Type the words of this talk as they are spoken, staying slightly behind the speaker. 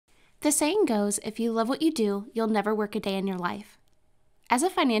The saying goes, if you love what you do, you'll never work a day in your life. As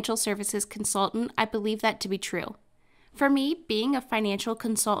a financial services consultant, I believe that to be true. For me, being a financial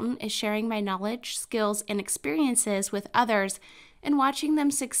consultant is sharing my knowledge, skills, and experiences with others and watching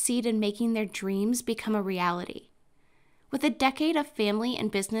them succeed in making their dreams become a reality. With a decade of family and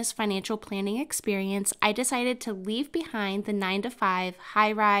business financial planning experience, I decided to leave behind the 9-to-5,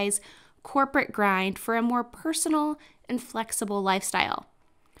 high-rise, corporate grind for a more personal and flexible lifestyle.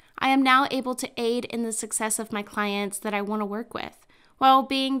 I am now able to aid in the success of my clients that I want to work with, while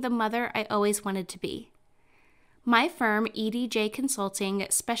being the mother I always wanted to be. My firm, EDJ Consulting,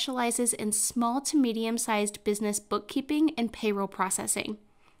 specializes in small to medium-sized business bookkeeping and payroll processing.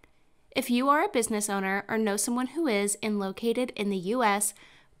 If you are a business owner or know someone who is and located in the U.S.,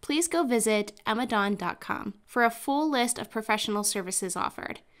 please go visit emmadon.com for a full list of professional services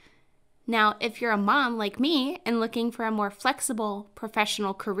offered. Now, if you're a mom like me and looking for a more flexible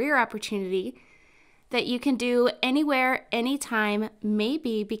professional career opportunity that you can do anywhere, anytime,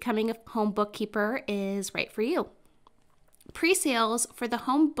 maybe becoming a home bookkeeper is right for you. Pre-sales for the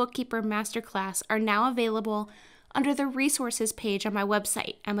Home Bookkeeper Masterclass are now available under the resources page on my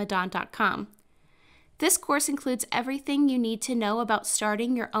website, emmadon.com. This course includes everything you need to know about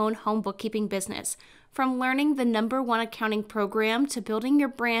starting your own home bookkeeping business, from learning the #1 accounting program to building your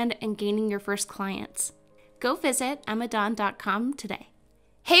brand and gaining your first clients. Go visit emmadon.com today.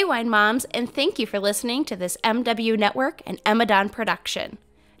 Hey, wine moms, and thank you for listening to this MW Network and Emmadon production.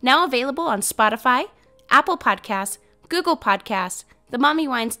 Now available on Spotify, Apple Podcasts, Google Podcasts,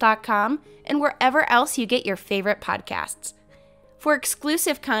 themommywines.com, and wherever else you get your favorite podcasts. For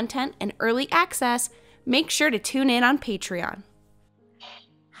exclusive content and early access, make sure to tune in on Patreon.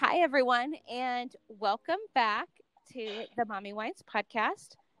 Hi, everyone, and welcome back to the Mommy Wines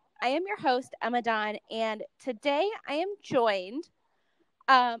podcast. I am your host, Emmadon, and today I am joined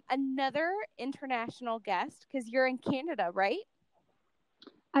another international guest because you're in Canada, right?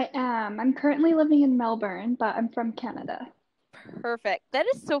 I am. I'm currently living in Melbourne, but I'm from Canada. Perfect. That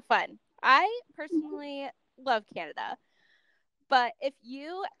is so fun. I personally love Canada. But if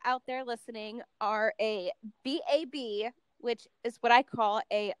you out there listening are a BAB, which is what I call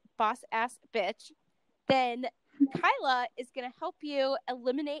a boss-ass bitch, then Kyla is going to help you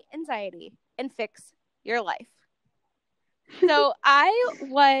eliminate anxiety and fix your life. So I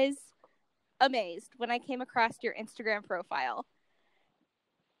was amazed when I came across your Instagram profile.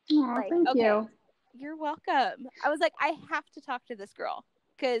 Oh, thank you. You're welcome. I was like, I have to talk to this girl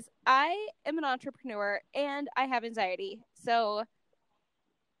because I am an entrepreneur and I have anxiety. So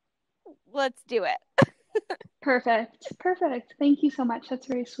let's do it. Perfect. Thank you so much. That's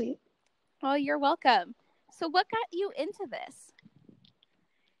very sweet. Oh, you're welcome. So what got you into this?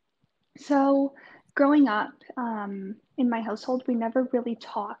 So growing up in my household, we never really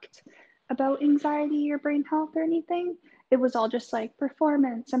talked about anxiety or brain health or anything. It was all just like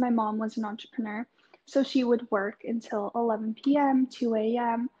performance, and my mom was an entrepreneur. So she would work until 11 p.m., 2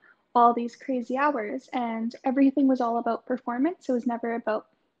 a.m., all these crazy hours, and everything was all about performance. It was never about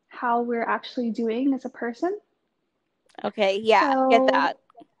how we're actually doing as a person. Okay, yeah, I get that.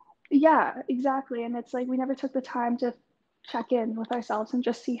 Yeah, exactly. And it's like we never took the time to check in with ourselves and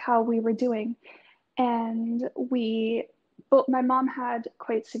just see how we were doing. And but my mom had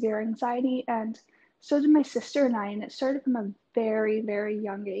quite severe anxiety, and so did my sister and I, and it started from a very, very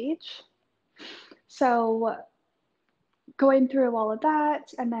young age. So going through all of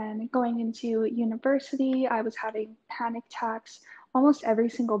that, and then going into university, I was having panic attacks almost every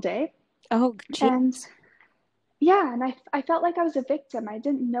single day. Oh, geez. And yeah, and I felt like I was a victim. I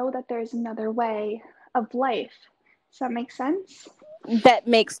didn't know that there's another way of life. Does that make sense? That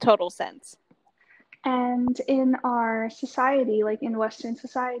makes total sense. And in our society, like in Western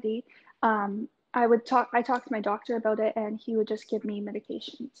society, I talked to my doctor about it, and he would just give me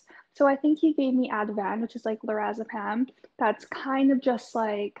medications. So I think he gave me Ativan, which is like lorazepam. That's kind of just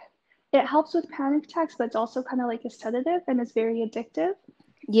like, it helps with panic attacks, but it's also kind of like a sedative, and it's very addictive.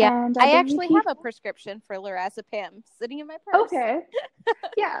 Yeah, And I actually have a prescription for lorazepam sitting in my purse. Okay.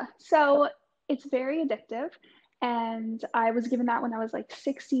 Yeah, so it's very addictive, and I was given that when I was like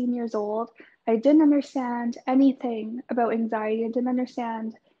 16 years old. I didn't understand anything about anxiety. I didn't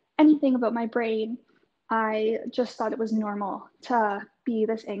understand anything about my brain. I just thought it was normal to be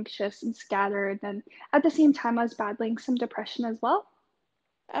this anxious and scattered, and at the same time I was battling some depression as well.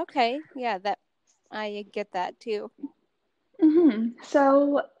 Okay, yeah, that I get that too.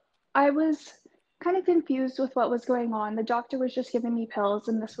 So I was kind of confused with what was going on. The doctor was just giving me pills,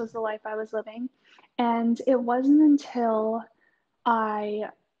 and this was the life I was living. And it wasn't until I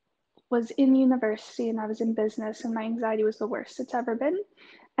was in university and I was in business and my anxiety was the worst it's ever been,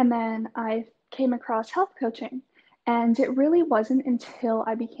 And then I came across health coaching. And it really wasn't until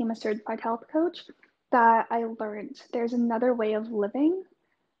I became a certified health coach that I learned there's another way of living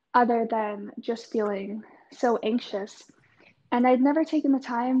other than just feeling so anxious. And I'd never taken the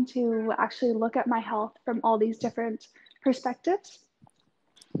time to actually look at my health from all these different perspectives.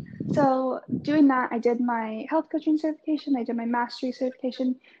 So, doing that, I did my health coaching certification, I did my mastery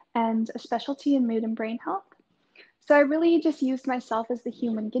certification, and a specialty in mood and brain health. So, I really just used myself as the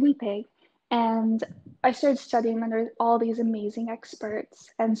human guinea pig. And I started studying under all these amazing experts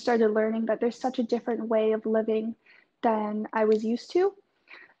and started learning that there's such a different way of living than I was used to,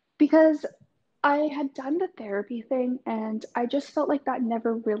 because I had done the therapy thing and I just felt like that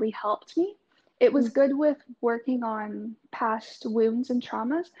never really helped me. It was good with working on past wounds and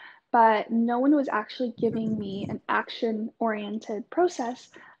traumas, but no one was actually giving me an action oriented process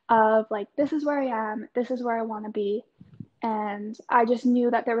of like, this is where I am, this is where I want to be. And I just knew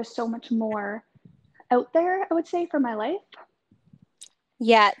that there was so much more out there, I would say, for my life.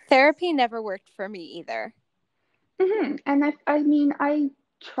 Yeah, therapy never worked for me either. And I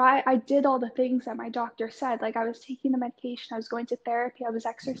did all the things that my doctor said. Like I was taking the medication, I was going to therapy, I was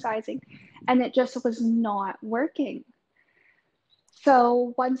exercising, and it just was not working.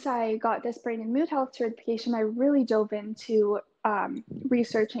 So once I got this brain and mood health certification, I really dove into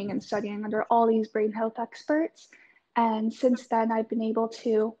researching and studying under all these brain health experts. And since then, I've been able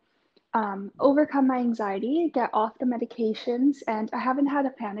to overcome my anxiety, get off the medications, and I haven't had a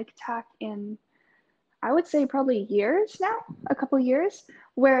panic attack in, I would say, probably years now, a couple years,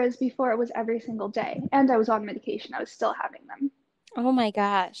 whereas before it was every single day and I was on medication, I was still having them. Oh my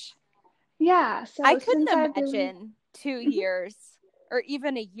gosh. Yeah, so I couldn't since I've imagine been 2 years or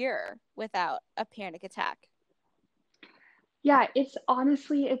even a year without a panic attack. Yeah, it's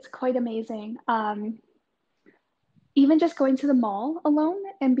quite amazing. Even just going to the mall alone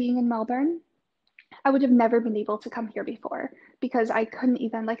and being in Melbourne, I would have never been able to come here before because I couldn't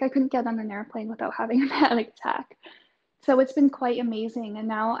get on an airplane without having a panic attack. So it's been quite amazing. And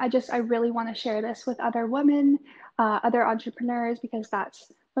now I really want to share this with other women, other entrepreneurs, because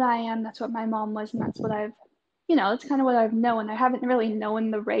that's what I am. That's what my mom was. And that's what it's kind of what I've known. I haven't really known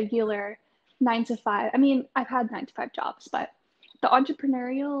the regular 9 to 5. I mean, I've had 9 to 5 jobs, but the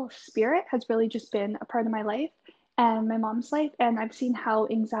entrepreneurial spirit has really just been a part of my life and my mom's life. And I've seen how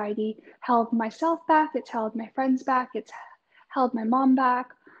anxiety held myself back. It's held my friends back. It's held my mom back.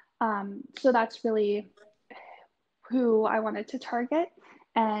 So that's really who I wanted to target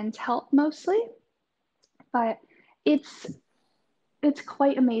and help mostly. But it's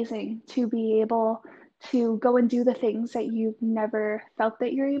quite amazing to be able to go and do the things that you've never felt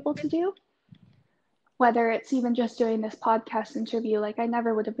that you're able to do. Whether it's even just doing this podcast interview, like I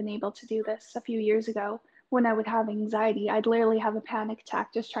never would have been able to do this a few years ago when I would have anxiety. I'd literally have a panic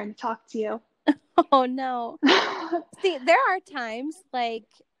attack just trying to talk to you. Oh no. See, there are times like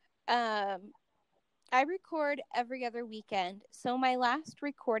I record every other weekend. So my last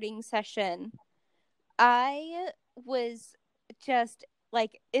recording session, I was just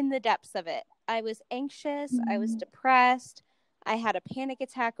like in the depths of it. I was anxious. I was depressed. I had a panic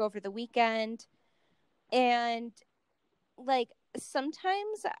attack over the weekend. And like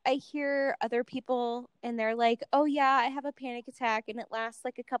sometimes I hear other people and they're like, oh yeah, I have a panic attack and it lasts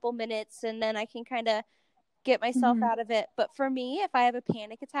like a couple minutes and then I can kind of get myself out of it. But for me, if I have a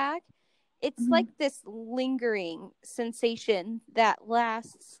panic attack, it's like this lingering sensation that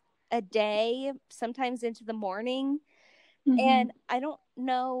lasts a day, sometimes into the morning. And I don't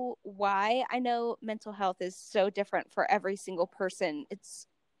know why. I know mental health is so different for every single person. It's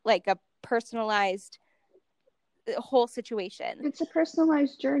like a personalized whole situation. It's a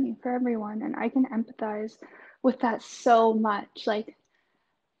personalized journey for everyone, and I can empathize with that so much, like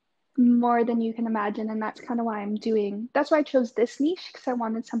more than you can imagine. And that's kind of why that's why I chose this niche, because I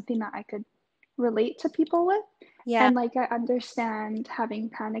wanted something that I could relate to people with. Yeah. And like I understand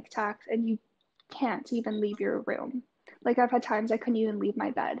having panic attacks and you can't even leave your room. Like I've had times I couldn't even leave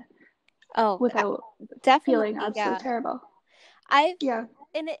my bed without feeling absolutely terrible.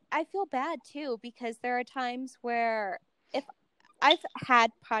 And I feel bad too, because there are times where if I've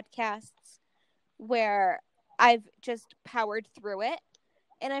had podcasts where I've just powered through it,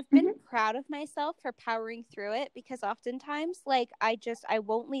 and I've been proud of myself for powering through it, because oftentimes like I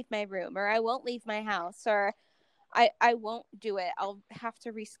won't leave my room, or I won't leave my house, or I won't do it. I'll have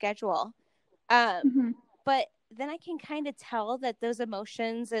to reschedule. But then I can kind of tell that those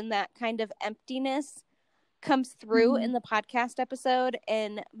emotions and that kind of emptiness comes through in the podcast episode,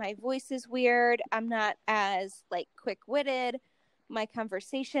 and my voice is weird. I'm not as like quick-witted. My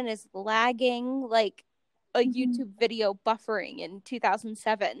conversation is lagging. Like a YouTube video buffering in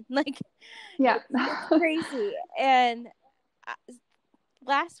 2007. Like, Yeah. it's crazy. And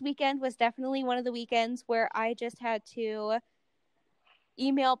last weekend was definitely one of the weekends where I just had to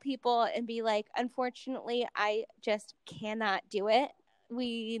email people and be like, unfortunately, I just cannot do it.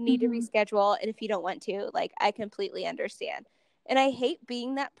 We need to reschedule. And if you don't want to, like, I completely understand. And I hate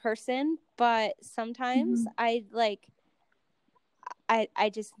being that person, but sometimes I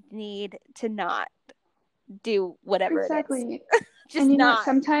just need to not do whatever it is. Exactly. Just And you know what?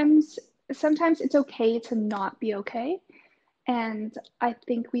 not. Sometimes it's okay to not be okay. And I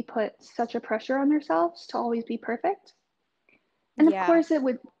think we put such a pressure on ourselves to always be perfect. And of Yeah. course, it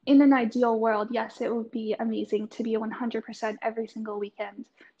would, in an ideal world, yes, it would be amazing to be 100% every single weekend.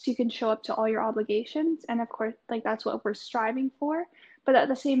 So you can show up to all your obligations. And of course, like that's what we're striving for. But at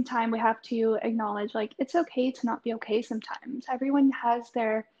the same time, we have to acknowledge like it's okay to not be okay sometimes. Everyone has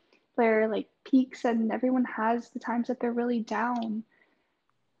their like peaks, and everyone has the times that they're really down.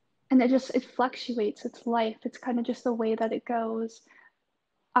 And it fluctuates. It's life. It's kind of just the way that it goes.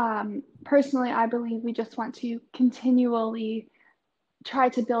 Personally, I believe we just want to continually try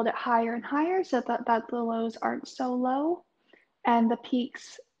to build it higher and higher so that the lows aren't so low and the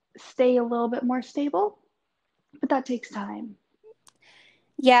peaks stay a little bit more stable. But that takes time.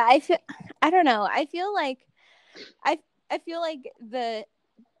 Yeah, I don't know. I feel like the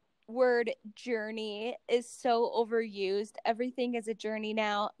word journey is so overused. Everything is a journey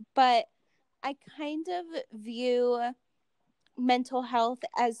now, but I kind of view mental health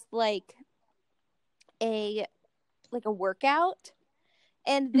as like a workout.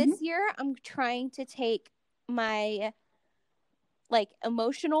 And this year I'm trying to take my like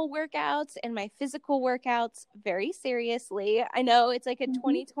emotional workouts and my physical workouts very seriously. I know it's like a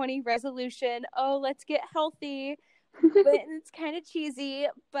 2020 resolution. Oh, let's get healthy. But it's kind of cheesy,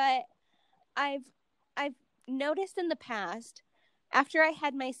 but I've noticed in the past, after I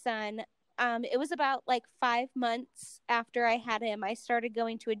had my son, it was about like 5 months after I had him, I started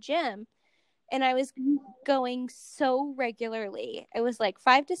going to a gym, and I was going so regularly. It was like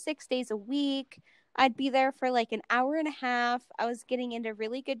 5 to 6 days a week. I'd be there for like an hour and a half. I was getting into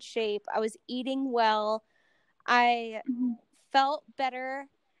really good shape. I was eating well. I felt better.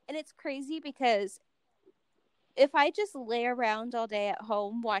 And it's crazy because if I just lay around all day at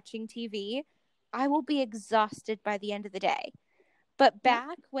home watching TV, I will be exhausted by the end of the day. But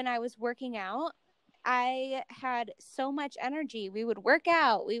back when I was working out, I had so much energy. We would work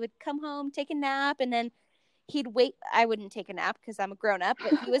out, we would come home, take a nap, and then he'd wait. I wouldn't take a nap because I'm a grown up,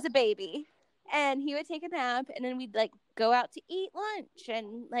 but he was a baby. And he would take a nap, and then we'd like go out to eat lunch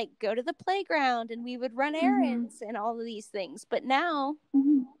and like go to the playground, and we would run errands and all of these things. But now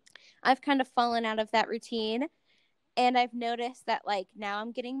I've kind of fallen out of that routine. And I've noticed that like now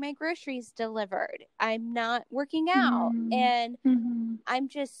I'm getting my groceries delivered. I'm not working out. And I'm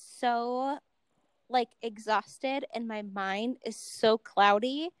just so like exhausted, and my mind is so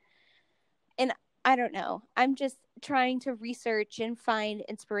cloudy. And I don't know. I'm just trying to research and find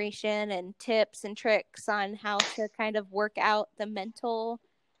inspiration and tips and tricks on how to kind of work out the mental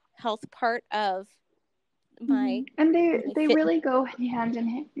health part of my and they really go hand in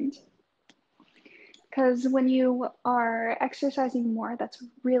hand. Because when you are exercising more, that's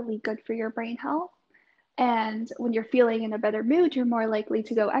really good for your brain health. And when you're feeling in a better mood, you're more likely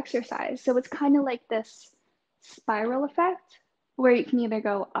to go exercise. So it's kind of like this spiral effect where you can either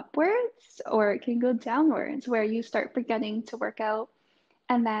go upwards or it can go downwards, where you start forgetting to work out,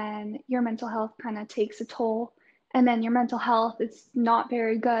 and then your mental health kind of takes a toll. And then your mental health is not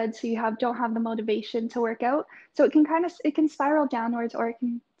very good, so you don't have the motivation to work out. So it can spiral downwards or it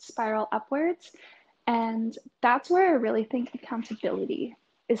can spiral upwards. And that's where I really think accountability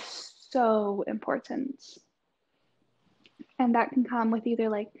is so important. And that can come with either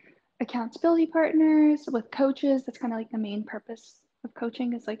like accountability partners, with coaches. That's kind of like the main purpose of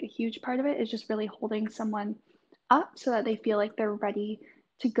coaching, is like a huge part of it is just really holding someone up so that they feel like they're ready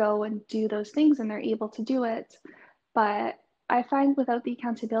to go and do those things and they're able to do it. But I find without the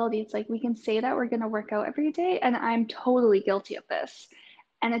accountability, it's like we can say that we're going to work out every day, and I'm totally guilty of this,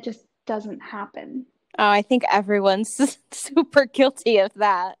 and it just doesn't happen. Oh, I think everyone's super guilty of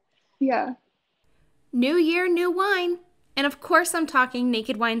that. Yeah. New year, new wine. And of course, I'm talking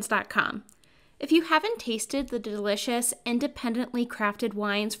nakedwines.com. If you haven't tasted the delicious, independently crafted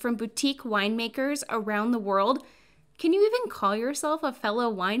wines from boutique winemakers around the world, can you even call yourself a fellow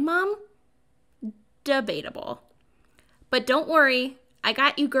wine mom? Debatable. But don't worry, I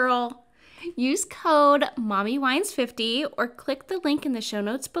got you, girl. Use code MOMMYWINES50 or click the link in the show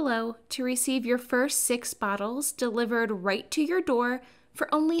notes below to receive your first 6 bottles delivered right to your door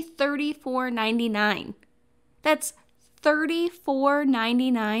for only $34.99. That's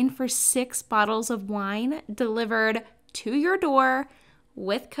 $34.99 for 6 bottles of wine delivered to your door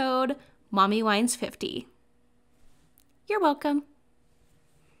with code MommyWines50. You're welcome.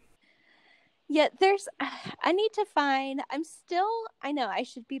 Yeah, I need to find, I know I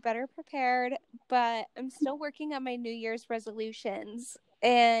should be better prepared, but I'm still working on my New Year's resolutions.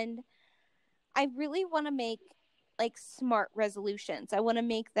 And I really want to make like smart resolutions. I want to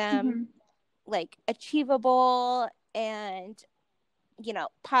make them like achievable and,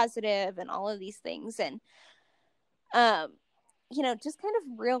 positive and all of these things. And, just kind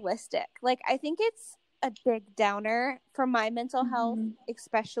of realistic. Like, I think it's a big downer for my mental health,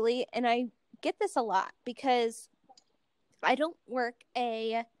 especially. And I get this a lot because I don't work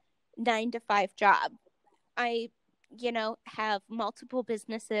a 9-to-5 job. I, have multiple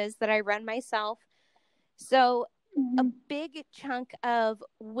businesses that I run myself. So a big chunk of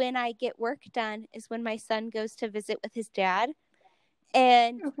when I get work done is when my son goes to visit with his dad.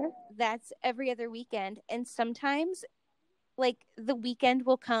 And that's every other weekend. And sometimes like the weekend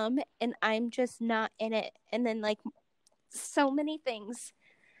will come and I'm just not in it. And then like so many things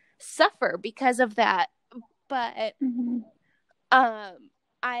suffer because of that. But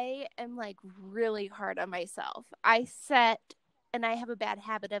I am like really hard on myself. And I have a bad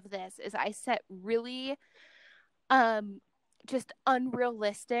habit of this, is I set really just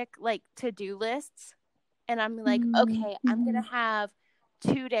unrealistic like to-do lists. And I'm like, okay, I'm going to have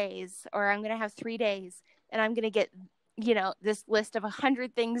 2 days or I'm going to have 3 days and I'm going to get, this list of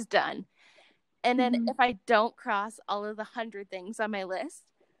 100 things done. And then if I don't cross all of the 100 things on my list,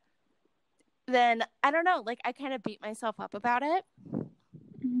 then I don't know, like I kind of beat myself up about it.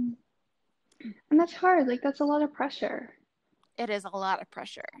 And that's hard. Like, that's a lot of pressure. It is a lot of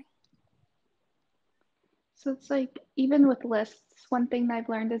pressure. So it's like, even with lists, one thing that I've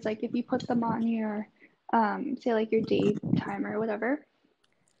learned is like, if you put them on your, say like your day timer or whatever,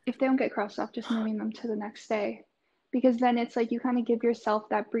 if they don't get crossed off, just moving them to the next day. Because then it's like, you kind of give yourself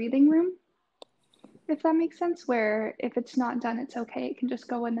that breathing room, if that makes sense, where if it's not done, it's okay. It can just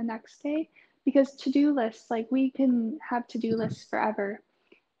go in the next day. Because to-do lists, like we can have to-do lists forever.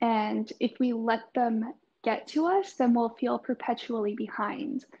 And if we let them get to us, then we'll feel perpetually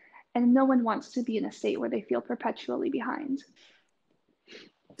behind. And no one wants to be in a state where they feel perpetually behind.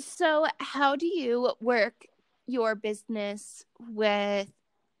 So how do you work your business with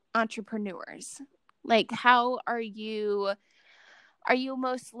entrepreneurs? Like, how are you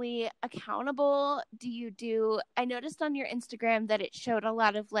mostly accountable? I noticed on your Instagram that it showed a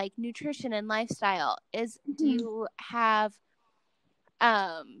lot of like nutrition and lifestyle. Do you have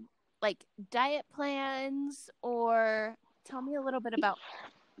like diet plans, or tell me a little bit about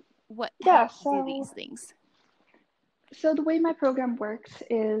how you do these things? So the way my program works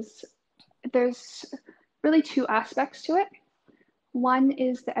is there's really 2 aspects to it. One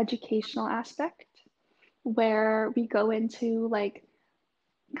is the educational aspect, where we go into like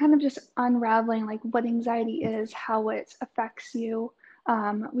kind of just unraveling like what anxiety is, how it affects you.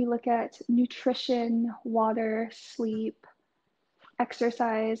 We look at nutrition, water, sleep,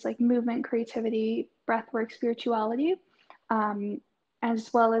 exercise, like movement, creativity, breath work, spirituality,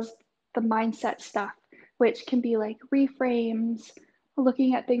 as well as the mindset stuff, which can be like reframes,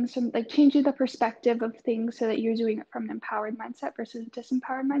 looking at things from like changing the perspective of things so that you're doing it from an empowered mindset versus a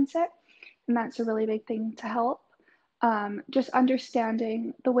disempowered mindset. And that's a really big thing to help. Just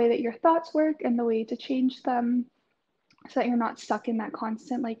understanding the way that your thoughts work and the way to change them so that you're not stuck in that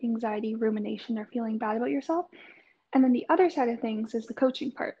constant like anxiety, rumination, or feeling bad about yourself. And then the other side of things is the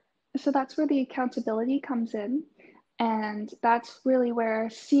coaching part. So that's where the accountability comes in. And that's really where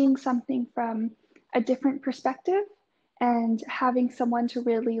seeing something from a different perspective and having someone to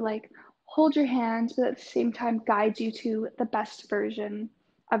really like hold your hand, but at the same time guide you to the best version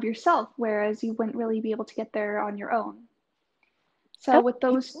of yourself, whereas you wouldn't really be able to get there on your own. So with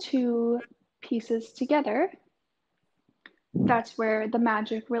those 2 pieces together, that's where the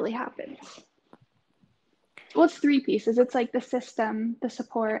magic really happens. Well, it's 3 pieces. It's like the system, the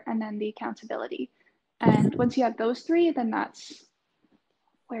support, and then the accountability. And once you have those 3, then that's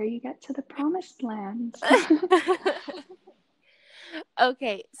where you get to the promised land.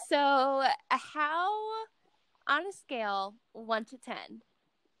 Okay, so how, on a scale 1 to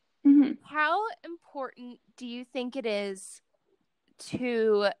 10, how important do you think it is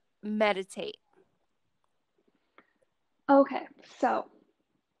to meditate? Okay, so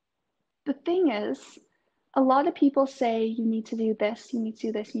the thing is, a lot of people say you need to do this, you need to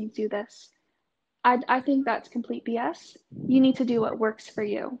do this, you need to do this. I think that's complete BS. You need to do what works for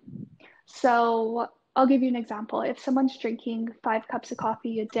you. So I'll give you an example. If someone's drinking 5 cups of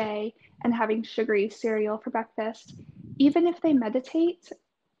coffee a day and having sugary cereal for breakfast, even if they meditate,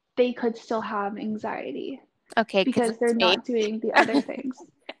 they could still have anxiety Okay, because because they're it's me. not doing the other things.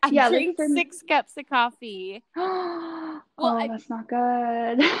 I Yeah, like drink for 6 cups of coffee. oh, Well, that's not good.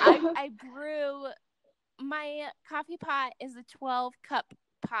 I brew, my coffee pot is a 12-cup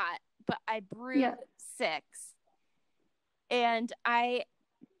pot, but I brew Yeah. 6. And I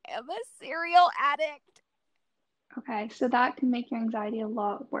am a cereal addict. Okay, so that can make your anxiety a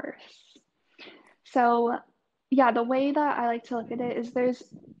lot worse. So, yeah, the way that I like to look at it is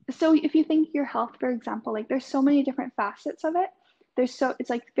so if you think your health, for example, like there's so many different facets of it. It's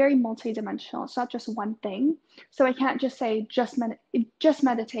like very multidimensional. It's not just one thing. So I can't just say just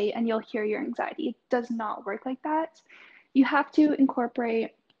meditate and you'll hear your anxiety. It does not work like that. You have to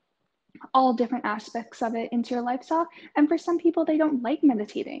incorporate all different aspects of it into your lifestyle. And for some people, they don't like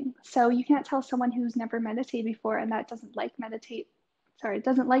meditating. So you can't tell someone who's never meditated before and that doesn't like meditating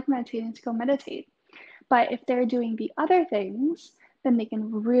to go meditate. But if they're doing the other things, then they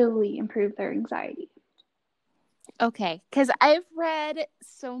can really improve their anxiety. Okay, because I've read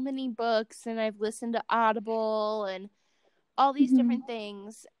so many books and I've listened to Audible and all these different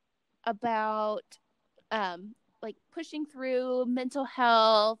things about like pushing through mental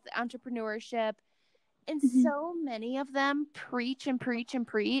health, entrepreneurship, and so many of them preach and preach and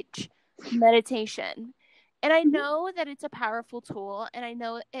preach meditation. And I know that it's a powerful tool and I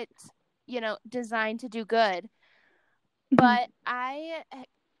know it's, designed to do good. But I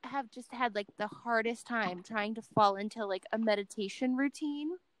have just had like the hardest time trying to fall into like a meditation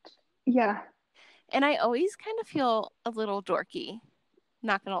routine. Yeah. And I always kind of feel a little dorky,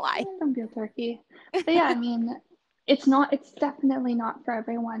 not gonna lie. Don't feel turkey. But yeah, I mean, it's definitely not for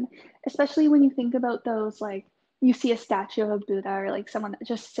everyone, especially when you think about those, like, you see a statue of a Buddha or like someone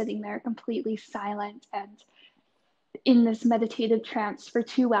just sitting there completely silent and in this meditative trance for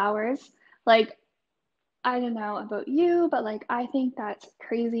 2 hours. Like, I don't know about you, but like, I think that's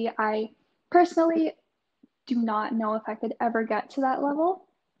crazy. I personally do not know if I could ever get to that level.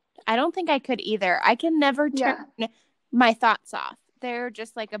 I don't think I could either. I can never turn my thoughts off. They're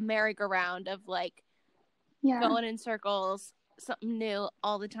just like a merry-go-round of like going in circles, something new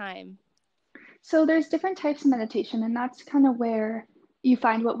all the time. So there's different types of meditation, and that's kind of where you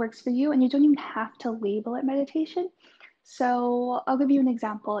find what works for you, and you don't even have to label it meditation. So I'll give you an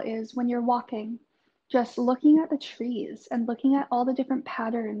example is when you're walking, just looking at the trees and looking at all the different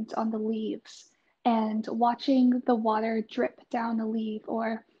patterns on the leaves and watching the water drip down a leaf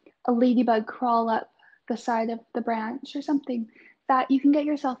or a ladybug crawl up the side of the branch or something, that you can get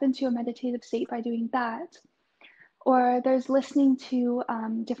yourself into a meditative state by doing that. Or there's listening to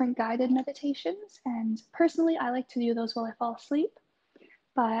different guided meditations. And personally, I like to do those while I fall asleep.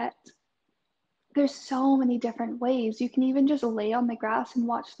 But there's so many different ways. You can even just lay on the grass and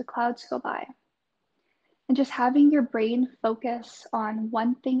watch the clouds go by. And just having your brain focus on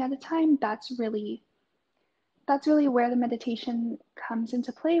one thing at a time, that's really where the meditation comes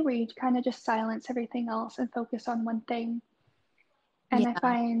into play, where you kind of just silence everything else and focus on one thing. And I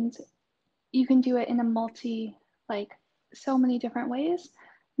find you can do it in so many different ways,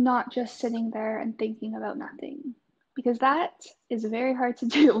 not just sitting there and thinking about nothing, because that is very hard to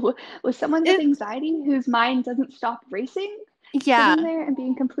do with someone with anxiety whose mind doesn't stop racing. Sitting there and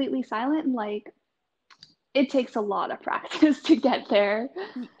being completely silent, and like, it takes a lot of practice to get there.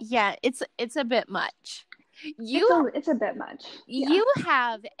 Yeah, it's a bit much. It's a bit much. You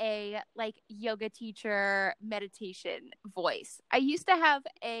have a like yoga teacher meditation voice. I used to have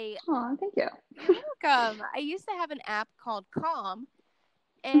Oh, thank you. You're welcome. I used to have an app called Calm,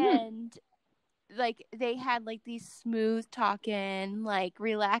 and like they had like these smooth talking, like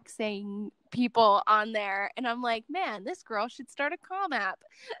relaxing people on there, and I'm like, man, this girl should start a Calm app.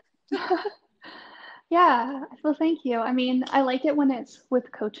 Yeah, well, thank you. I mean, I like it when it's with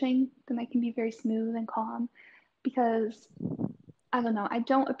coaching, then I can be very smooth and calm, because I don't know, I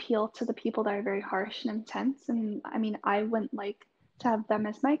don't appeal to the people that are very harsh and intense. And I mean, I wouldn't like to have them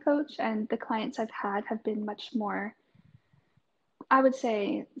as my coach, and the clients I've had have been much more, I would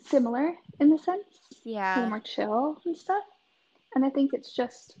say, similar in the sense. A little more chill and stuff. And I think it's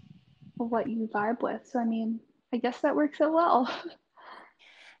just what you vibe with. So I mean, I guess that works out well.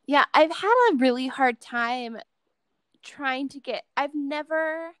 Yeah, I've had a really hard time I've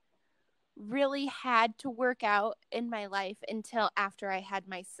never really had to work out in my life until after I had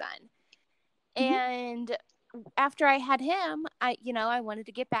my son. And after I had him, I wanted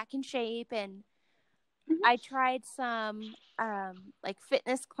to get back in shape, and I tried some like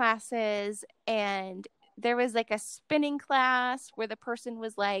fitness classes, and there was like a spinning class where the person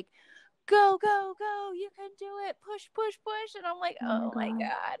was like, go, go, go, you can do it, push, push, push. And I'm like, oh my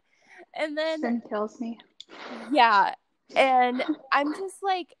God. And then, Sin kills me. yeah. And I'm just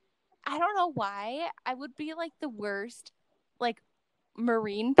like, I don't know why I would be like the worst, like,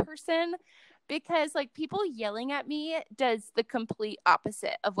 marine person, because like people yelling at me does the complete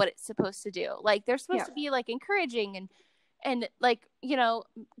opposite of what it's supposed to do. Like they're supposed Yeah. to be like encouraging and like, you know,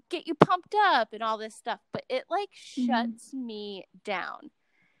 get you pumped up and all this stuff, but it like shuts me down.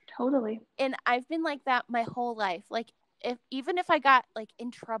 Totally. And I've been like that my whole life. Like even if I got like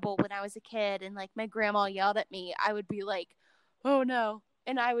in trouble when I was a kid and like my grandma yelled at me, I would be like, oh no.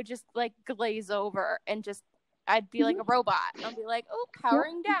 And I would just like glaze over and just, I'd be like a robot. I'll be like, oh,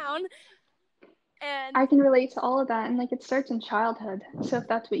 powering down. And I can relate to all of that. And like it starts in childhood. So if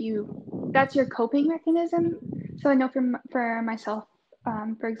that's that's your coping mechanism. So I know for myself,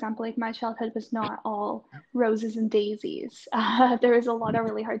 for example, like my childhood was not all roses and daisies. There was a lot of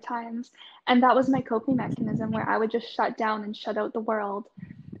really hard times. And that was my coping mechanism where I would just shut down and shut out the world.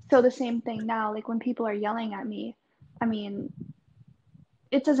 So the same thing now, like when people are yelling at me, I mean,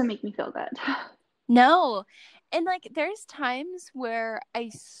 it doesn't make me feel good. no. And like there's times where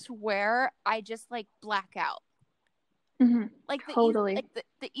I swear I just like black out. Like Totally.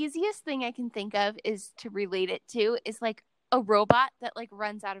 the easiest thing I can think of is to relate it to is like a robot that like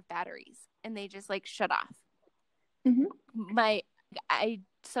runs out of batteries and they just like shut off. I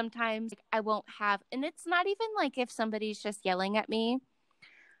sometimes I won't have, and it's not even like if somebody's just yelling at me.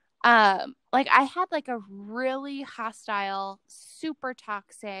 Like I had like a really hostile, super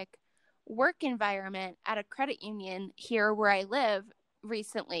toxic work environment at a credit union here where I live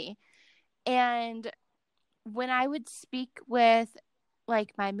recently. And when I would speak with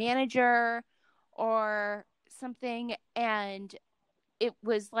like my manager or something and it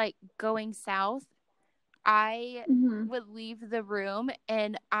was like going south, I would leave the room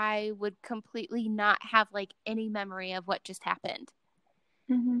and I would completely not have like any memory of what just happened.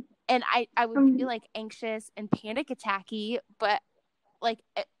 And I would be like anxious and panic attacky, but like,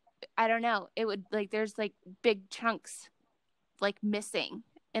 I don't know, it would like, there's like big chunks like missing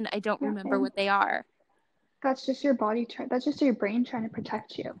and I don't remember what they are. That's just your body, that's just your brain trying to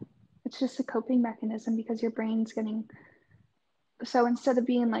protect you. It's just a coping mechanism because your brain's getting, so instead of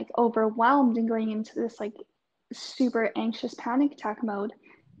being like overwhelmed and going into this like super anxious panic attack mode,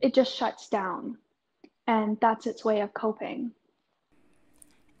 it just shuts down. And that's its way of coping.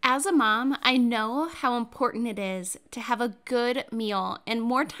 As a mom, I know how important it is to have a good meal. And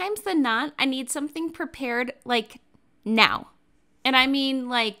more times than not, I need something prepared like now. And I mean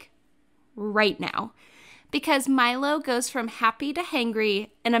like right now. Because Milo goes from happy to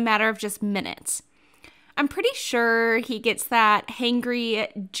hangry in a matter of just minutes. I'm pretty sure he gets that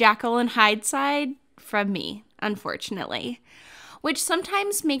hangry Jekyll and Hyde side from me, unfortunately. Which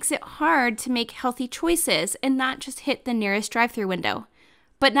sometimes makes it hard to make healthy choices and not just hit the nearest drive-thru window.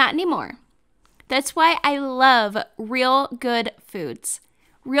 But not anymore. That's why I love Real Good Foods.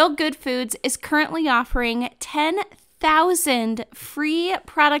 Real Good Foods is currently offering 10,000 free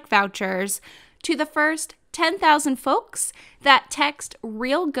product vouchers to the first 10,000 folks that text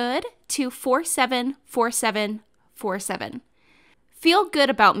Real Good to 474747. Feel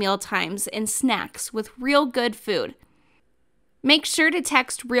good about meal times and snacks with Real Good food. Make sure to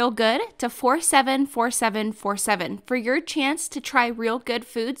text Real Good to 474747 for your chance to try Real Good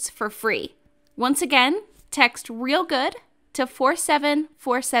Foods for free. Once again, text Real Good to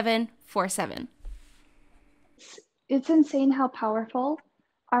 474747. It's insane how powerful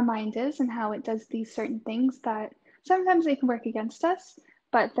our mind is and how it does these certain things that sometimes they can work against us,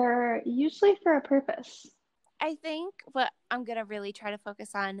 but they're usually for a purpose. I think what I'm going to really try to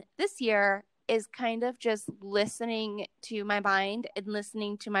focus on this year is kind of just listening to my mind and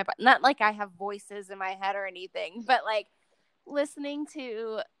listening to my, not like I have voices in my head or anything, but like listening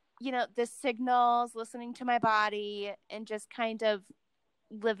to, you know, the signals, listening to my body and just kind of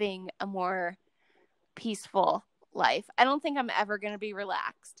living a more peaceful life. I don't think I'm ever going to be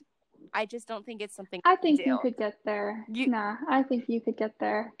relaxed. I just don't think it's something I think you could get there. I think you could get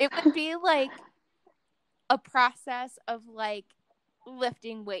there. It would be like a process of like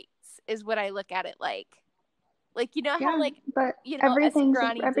lifting weights is what I look at it like. Like, you know how like, but you know, everything's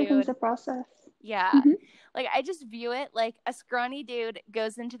dude, a process. Yeah. Like I just view it like a scrawny dude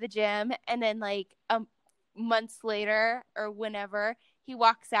goes into the gym and then like months later or whenever he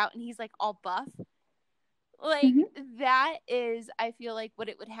walks out and he's like all buff. Like that is, I feel like what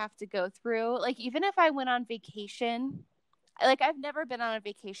it would have to go through. Like even if I went on vacation, like I've never been on a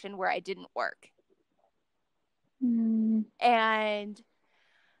vacation where I didn't work. And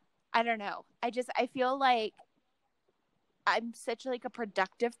I don't know. I feel like I'm such like a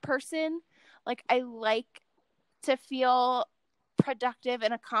productive person. Like I like to feel productive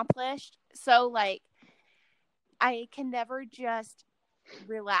and accomplished. So like I can never just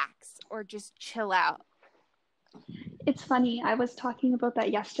relax or just chill out. It's funny. I was talking about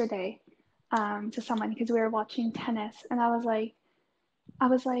that yesterday to someone because we were watching tennis, and I was like,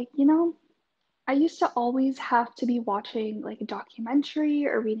 I used to always have to be watching like a documentary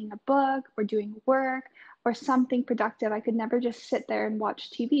or reading a book or doing work or something productive. I could never just sit there and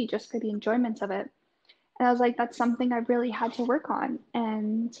watch TV just for the enjoyment of it. And I was like, that's something I really had to work on.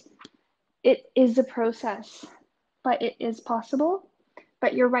 And it is a process, but it is possible.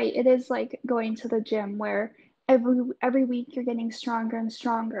 But you're right, it is like going to the gym where every week you're getting stronger and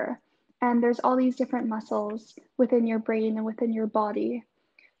stronger. And there's all these different muscles within your brain and within your body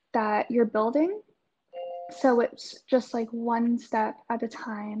that you're building. So it's just like one step at a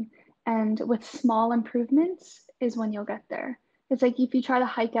time. And with small improvements is when you'll get there. It's like if you try to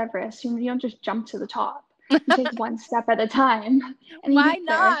hike Everest, you don't just jump to the top. You take one step at a time and you Why get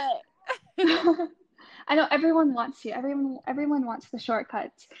there. not? I know everyone wants to. Everyone wants the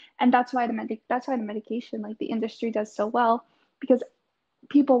shortcuts, and that's why the medication, like the industry, does so well because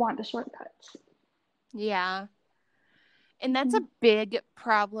people want the shortcuts. Yeah. And that's a big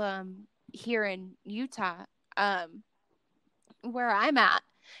problem here in Utah, where I'm at.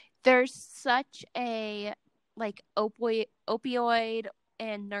 There's such a like opioid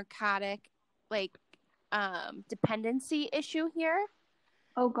and narcotic like dependency issue here.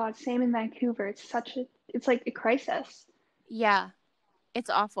 Oh God, same in Vancouver. It's like a crisis. Yeah, it's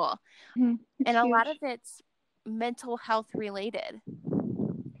awful. It's And a huge. lot of it's mental health related.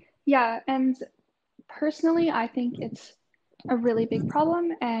 Yeah, and personally, I think it's a really big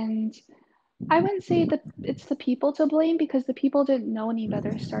problem, and I wouldn't say that it's the people to blame because the people didn't know any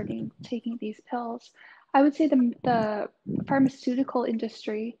better starting taking these pills. I would say the pharmaceutical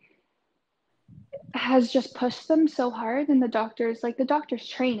industry has just pushed them so hard, and the doctor's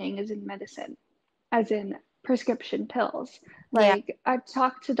training is in medicine, as in prescription pills. Yeah. Like I've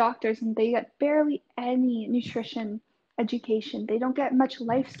talked to doctors and they get barely any nutrition education. They don't get much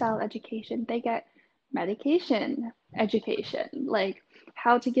lifestyle education. They get medication education, like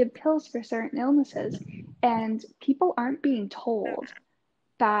how to give pills for certain illnesses. And people aren't being told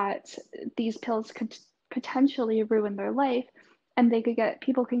that these pills could potentially ruin their life, and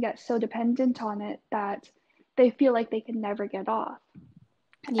people can get so dependent on it that they feel like they can never get off.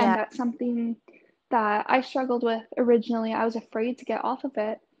 And Yeah. that's something that I struggled with originally. I was afraid to get off of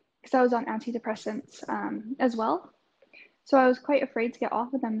it because I was on antidepressants as well. So I was quite afraid to get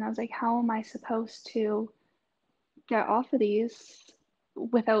off of them. And I was like, how am I supposed to get off of these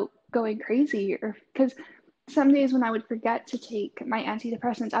without going crazy? Or because some days when I would forget to take my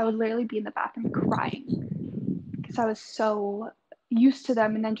antidepressants, I would literally be in the bathroom crying because I was so used to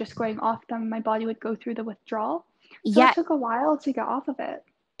them, and then just going off them, my body would go through the withdrawal. So Yeah. it took a while to get off of it.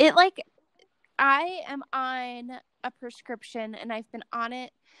 It like I am on a prescription and I've been on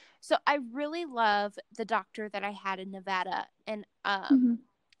it. So I really love the doctor that I had in Nevada, and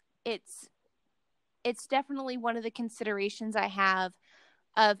it's definitely one of the considerations I have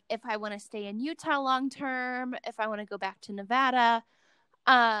of if I want to stay in Utah long term, if I want to go back to Nevada.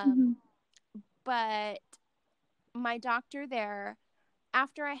 But my doctor there,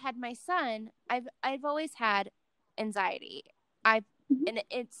 after I had my son, I've always had anxiety. And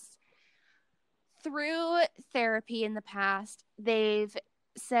it's through therapy in the past, they've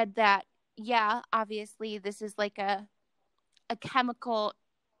said that, yeah, obviously this is like a chemical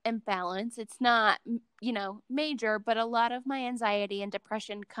imbalance. It's not, major, but a lot of my anxiety and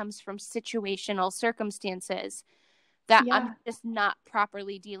depression comes from situational circumstances that I'm just not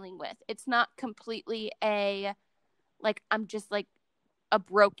properly dealing with. It's not completely I'm just like a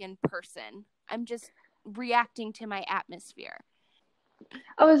broken person. I'm just reacting to my atmosphere.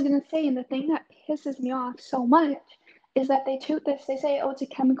 I was going to say, and the thing that pisses me off so much is that they say, oh, it's a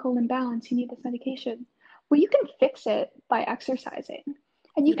chemical imbalance. You need this medication. Well, you can fix it by exercising.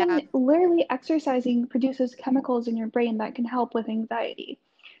 And you can literally, exercising produces chemicals in your brain that can help with anxiety.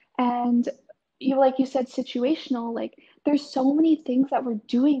 And like you said, situational, like there's so many things that we're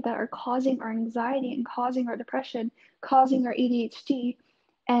doing that are causing our anxiety and causing our depression, causing our ADHD.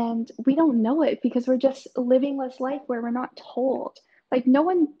 And we don't know it because we're just living this life where we're not told. Like no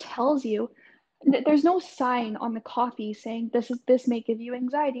one tells you. There's no sign on the coffee saying this may give you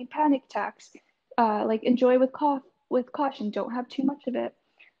anxiety, panic attacks. Like enjoy with caution. Don't have too much of it.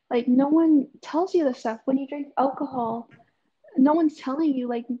 Like no one tells you this stuff. When you drink alcohol, no one's telling you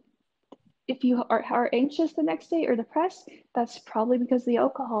like if you are anxious the next day or depressed, that's probably because of the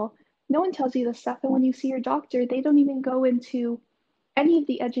alcohol. No one tells you this stuff. And when you see your doctor, they don't even go into any of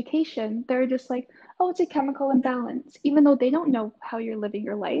the education. They're just like, oh, it's a chemical imbalance, even though they don't know how you're living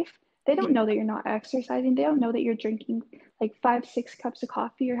your life. They don't know that you're not exercising. They don't know that you're drinking like 5, 6 cups of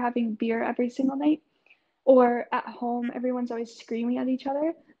coffee or having beer every single night. Or at home, everyone's always screaming at each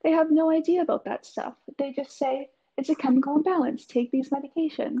other. They have no idea about that stuff. They just say, it's a chemical imbalance, take these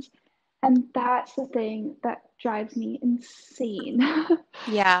medications. And that's the thing that drives me insane.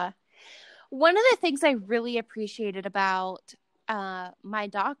 Yeah. One of the things I really appreciated about my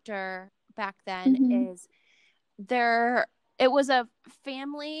doctor back then Mm-hmm. is it was a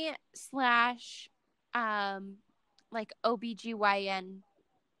family slash like OBGYN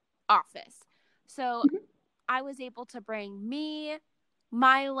office. So Mm-hmm. I was able to bring me,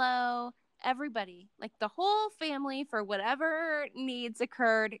 Milo, everybody, like the whole family, for whatever needs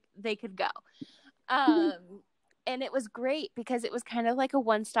occurred, they could go. And it was great because it was kind of like a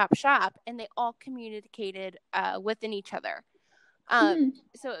one-stop shop, and they all communicated within each other. Mm-hmm.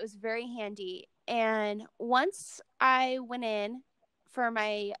 So it was very handy. And once I went in for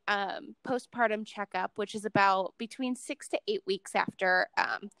my postpartum checkup, which is about between 6 to 8 weeks after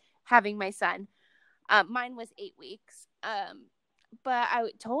having my son, mine was 8 weeks. But I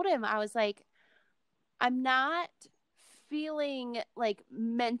told him, I was like, I'm not feeling like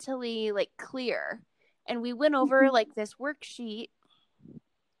mentally like clear. And we went over Mm-hmm. like this worksheet,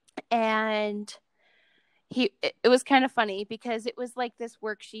 and it was kind of funny because it was like this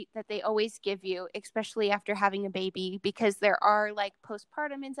worksheet that they always give you, especially after having a baby, because there are like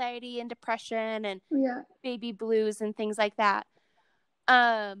postpartum anxiety and depression and Yeah. baby blues and things like that.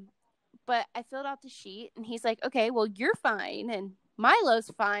 But I filled out the sheet, and he's like, okay, well, you're fine and Milo's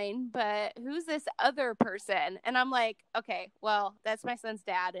fine, but who's this other person? And I'm like, okay, well, that's my son's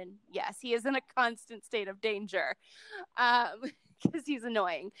dad, and yes, he is in a constant state of danger because he's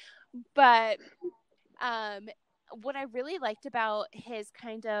annoying. But what I really liked about his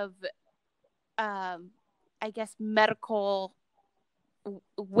kind of I guess medical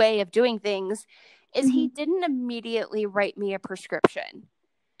way of doing things is Mm-hmm. he didn't immediately write me a prescription.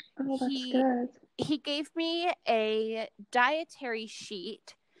 Oh, that's he good. he gave me a dietary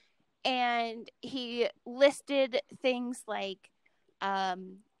sheet, and he listed things like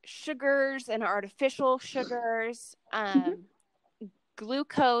sugars and artificial sugars, Mm-hmm.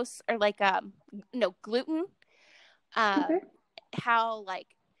 glucose, or like no, gluten, Okay. how like,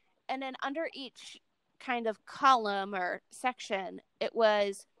 and then under each kind of column or section it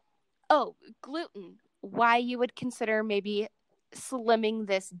was, oh, gluten, why you would consider maybe slimming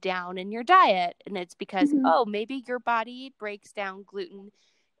this down in your diet. And it's because, Mm-hmm. oh, maybe your body breaks down gluten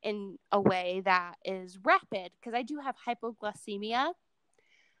in a way that is rapid, because I do have hypoglycemia.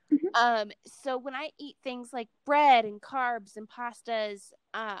 Mm-hmm. So when I eat things like bread and carbs and pastas,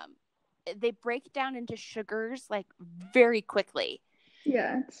 they break down into sugars like very quickly.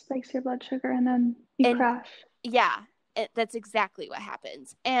 Yeah, it spikes your blood sugar and then you And crash. yeah, that's exactly what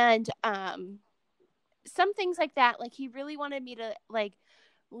happens. And some things like that, like he really wanted me to like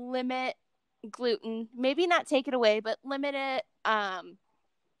limit gluten, maybe not take it away, but limit it.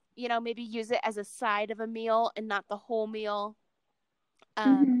 Maybe use it as a side of a meal and not the whole meal.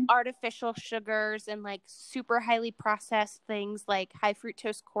 Mm-hmm. Artificial sugars and like super highly processed things like high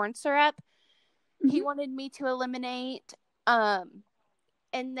fructose corn syrup, he Mm-hmm. wanted me to eliminate. And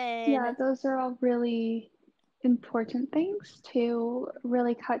Yeah, then those are all really important things to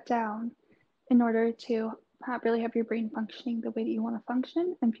really cut down in order to really have your brain functioning the way that you want to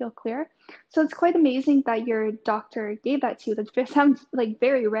function and feel clear. So it's quite amazing that your doctor gave that to you. That sounds like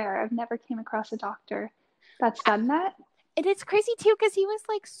very rare. I've never came across a doctor that's done that. and it's crazy too because he was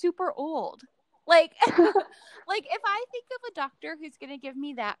like super old. Like, like if I think of a doctor who's going to give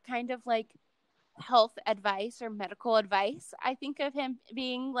me that kind of like health advice or medical advice, I think of him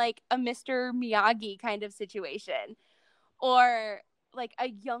being like a Mr. Miyagi kind of situation, or like a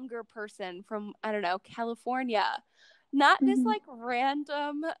younger person from, I don't know, California, not this Mm-hmm. like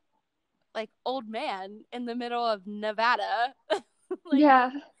random like old man in the middle of Nevada. Like,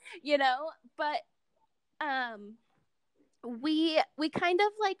 Yeah. but um we kind of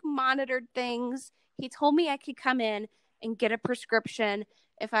like monitored things. He told me I could come in and get a prescription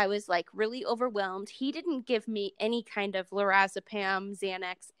if I was like really overwhelmed. He didn't give me any kind of lorazepam,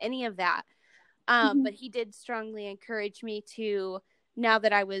 Xanax, any of that. Mm-hmm. But he did strongly encourage me to, now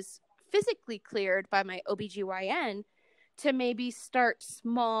that I was physically cleared by my OBGYN, to maybe start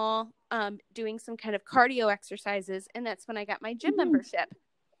small, doing some kind of cardio exercises. And that's when I got my gym Mm-hmm. membership.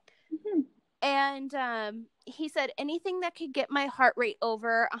 Mm-hmm. And he said anything that could get my heart rate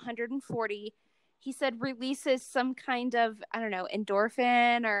over 140, he said releases some kind of, I don't know,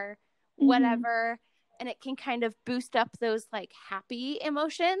 endorphin or Mm-hmm. whatever. and it can kind of boost up those like happy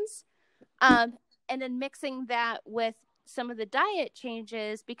emotions. And then mixing that with some of the diet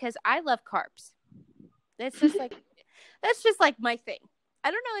changes, because I love carbs. That's just like my thing. I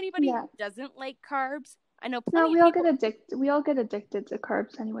don't know anybody Yeah. who doesn't like carbs. I know No, plenty of people. we all get addicted to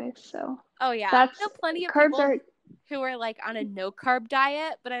carbs anyways, so Oh yeah, I that's know plenty of carbs people are who are like on a no carb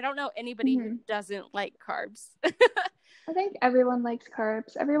diet, but I don't know anybody who doesn't like carbs. I think everyone likes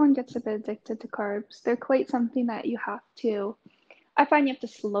carbs. Everyone gets a bit addicted to carbs. They're quite something that I find you have to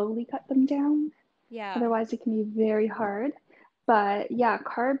slowly cut them down. Yeah. Otherwise, it can be very hard. But yeah,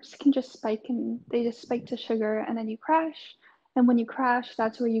 carbs can just spike and they just spike to sugar and then you crash. And when you crash,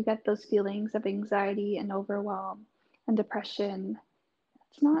 that's where you get those feelings of anxiety and overwhelm and depression.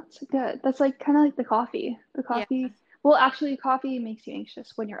 It's not so good. That's like kind of like the coffee. Yeah. Well, actually, coffee makes you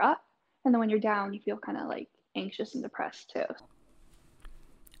anxious when you're up, and then when you're down, you feel kind of like anxious and depressed too.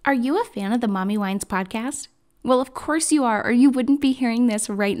 Are you a fan of the Mommy Wines podcast? Well, of course you are, or you wouldn't be hearing this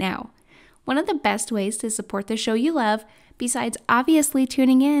right now. One of the best ways to support the show you love, besides obviously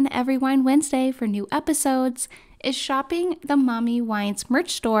tuning in every Wine Wednesday for new episodes, is shopping the Mommy Wines merch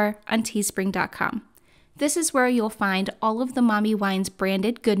store on teespring.com. This is where you'll find all of the Mommy Wines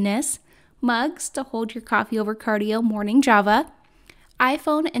branded goodness, mugs to hold your coffee over cardio morning Java,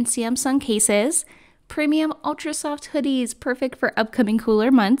 iPhone and Samsung cases, premium ultra soft hoodies perfect for upcoming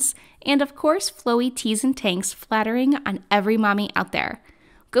cooler months, and of course, flowy tees and tanks flattering on every mommy out there.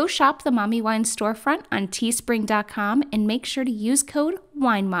 Go shop the Mommy Wines storefront on teespring.com and make sure to use code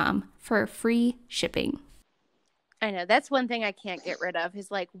WINEMOM for free shipping. I know that's one thing I can't get rid of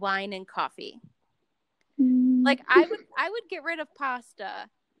is like wine and coffee. Mm. Like I would get rid of pasta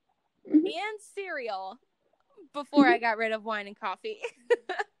and cereal before I got rid of wine and coffee.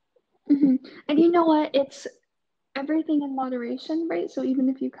 And you know what? It's everything in moderation, right? So even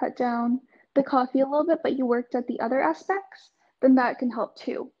if you cut down the coffee a little bit, but you worked at the other aspects, then that can help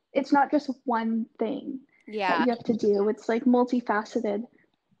too. It's not just one thing that you have to do. It's like multifaceted.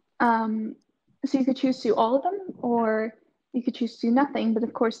 So you could choose to do all of them, or you could choose to do nothing. But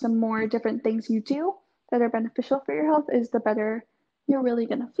of course, the more different things you do that are beneficial for your health is the better you're really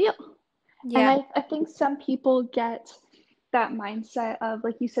going to feel. Yeah. And I think some people get that mindset of,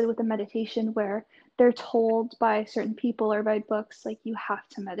 like you said, with the meditation, where they're told by certain people or by books, like, you have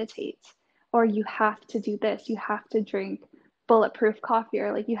to meditate, or you have to do this, you have to drink bulletproof coffee,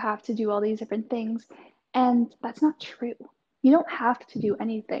 or like you have to do all these different things. And that's not true. You don't have to do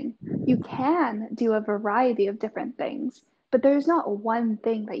anything. You can do a variety of different things, but there's not one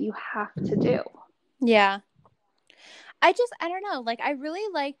thing that you have to do. Yeah. I don't know. Like, I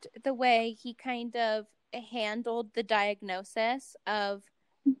really liked the way he kind of handled the diagnosis of,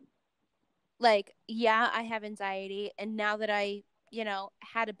 like, yeah, I have anxiety. And now that I,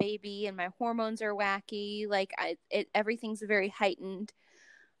 had a baby and my hormones are wacky, like, everything's very heightened.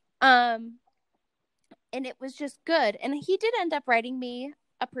 And it was just good. And he did end up writing me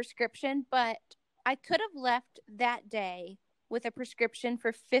a prescription, but I could have left that day with a prescription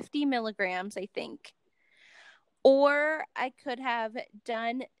for 50 milligrams, I think. Or I could have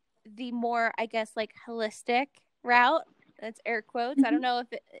done the more, I guess, like, holistic route. That's air quotes. I don't know if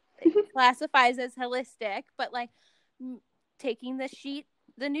it classifies as holistic, but like taking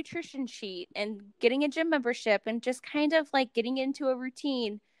the nutrition sheet and getting a gym membership and just kind of like getting into a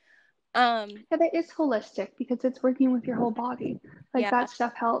routine. Yeah, that is holistic because it's working with your whole body. Like, that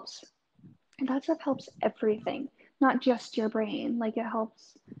stuff helps. And that stuff helps everything, not just your brain. Like, it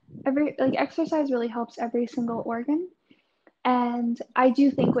helps exercise really helps every single organ. And I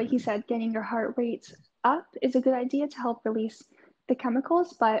do think what he said, getting your heart rate up, is a good idea to help release the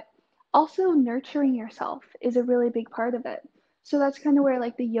chemicals, but also nurturing yourself is a really big part of it. So that's kind of where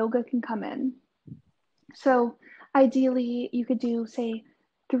like the yoga can come in. So ideally, you could do, say,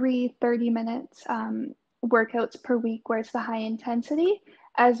 3 30-minute workouts per week where it's the high intensity,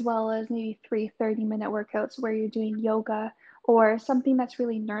 as well as maybe 3 30-minute workouts where you're doing yoga or something that's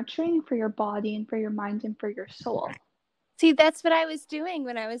really nurturing for your body and for your mind and for your soul. See, that's what I was doing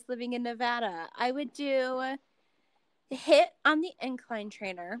when I was living in Nevada. I would do HIIT on the incline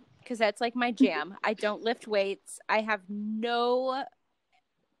trainer because that's like my jam. I don't lift weights. I have no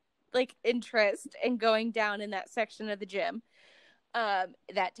like interest in going down in that section of the gym.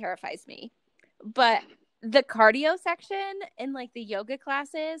 That terrifies me. But the cardio section and like the yoga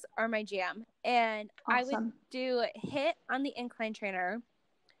classes are my jam. And Awesome. I would do HIIT on the incline trainer.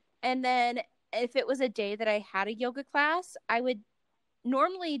 And then if it was a day that I had a yoga class, I would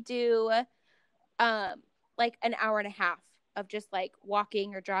normally do like an hour and a half of just like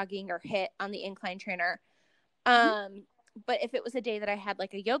walking or jogging or HIIT on the incline trainer. but if it was a day that I had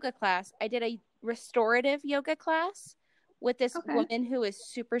like a yoga class, I did a restorative yoga class with this woman who is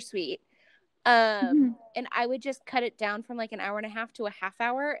super sweet. And I would just cut it down from like an hour and a half to a half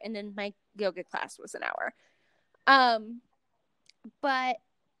hour, and then my yoga class was an hour. But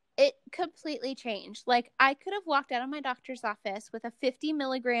it completely changed. Like, I could have walked out of my doctor's office with a 50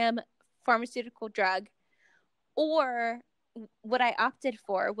 milligram pharmaceutical drug, or what I opted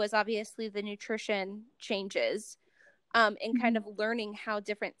for was obviously the nutrition changes, and kind of learning how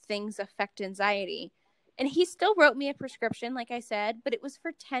different things affect anxiety. And he still wrote me a prescription, like I said, but it was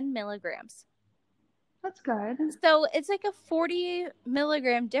for 10 milligrams. That's good. So it's like a 40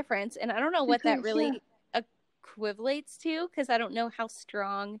 milligram difference. And I don't know what that really equivalates to, because I don't know how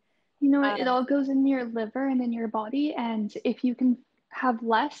strong. You know, it all goes in your liver and in your body. And if you can have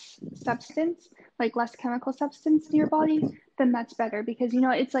less substance, like less chemical substance in your body, then that's better. Because, you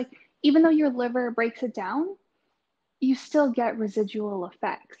know, it's like, even though your liver breaks it down, you still get residual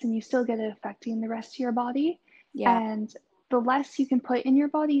effects, and you still get it affecting the rest of your body. Yeah. And the less you can put in your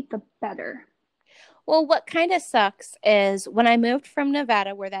body, the better. Well, what kind of sucks is when I moved from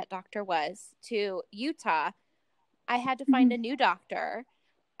Nevada, where that doctor was, to Utah, I had to find a new doctor.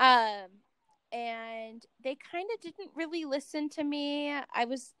 And they kind of didn't really listen to me. I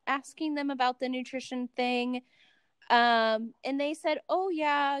was asking them about the nutrition thing. And they said, oh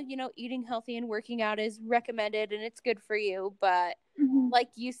yeah, you know, eating healthy and working out is recommended and it's good for you. But like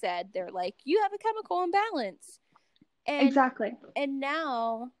you said, they're like, you have a chemical imbalance. And, exactly. And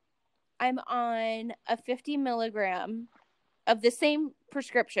now I'm on a 50 milligram of the same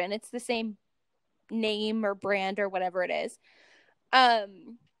prescription. It's the same name or brand or whatever it is.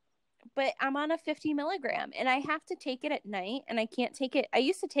 But I'm on a 50 milligram, and I have to take it at night, and I can't take it. I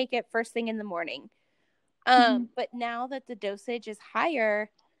used to take it first thing in the morning. But now that the dosage is higher,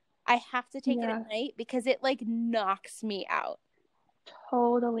 I have to take it at night because it like knocks me out.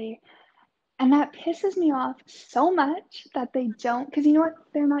 Totally. And that pisses me off so much that they don't, because you know what?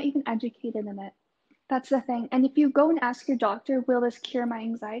 They're not even educated in it. That's the thing. And if you go and ask your doctor, will this cure my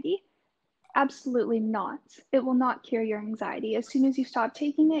anxiety? Absolutely not. It will not cure your anxiety. As soon as you stop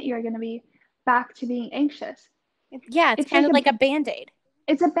taking it, you're going to be back to being anxious. Yeah, it's kind of like a Band-Aid.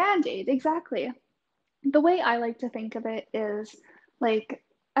 It's a Band-Aid, exactly. The way I like to think of it is, like,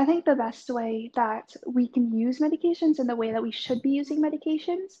 I think the best way that we can use medications and the way that we should be using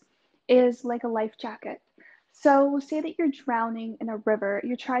medications is like a life jacket. So say that you're drowning in a river,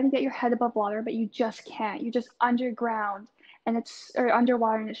 you're trying to get your head above water, but you just can't. You're just underground or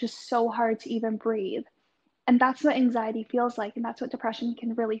underwater, and it's just so hard to even breathe. And that's what anxiety feels like, and that's what depression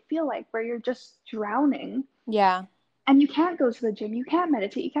can really feel like, where you're just drowning. Yeah. And you can't go to the gym, you can't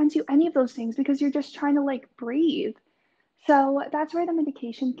meditate, you can't do any of those things because you're just trying to like breathe. So that's where the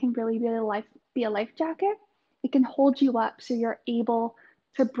medication can really be a life jacket. It can hold you up so you're able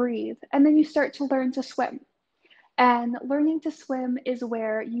to breathe. And then you start to learn to swim. And learning to swim is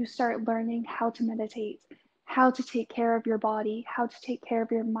where you start learning how to meditate, how to take care of your body, how to take care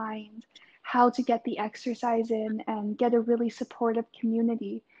of your mind, how to get the exercise in and get a really supportive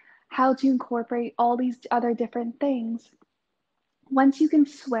community, how to incorporate all these other different things. Once you can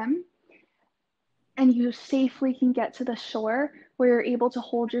swim and you safely can get to the shore where you're able to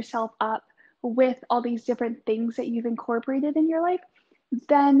hold yourself up with all these different things that you've incorporated in your life,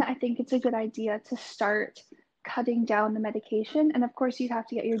 then I think it's a good idea to start cutting down the medication. And of course, you'd have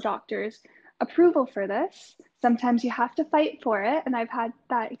to get your doctor's approval for this. Sometimes you have to fight for it, and I've had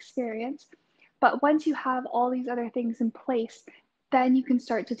that experience. But once you have all these other things in place, then you can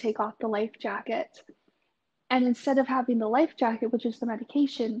start to take off the life jacket. And instead of having the life jacket, which is the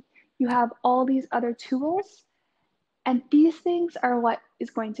medication, you have all these other tools. And these things are what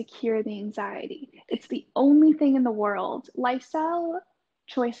is going to cure the anxiety. It's the only thing in the world. Lifestyle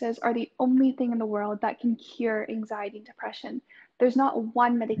choices are the only thing in the world that can cure anxiety and depression. There's not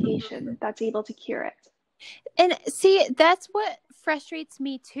one medication that's able to cure it. And see, that's what frustrates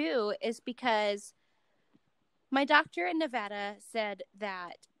me too, is because my doctor in Nevada said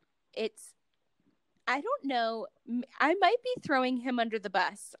that I don't know, I might be throwing him under the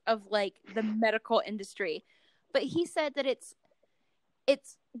bus of like the medical industry, but he said that it's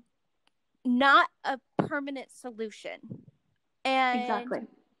not a permanent solution. And exactly.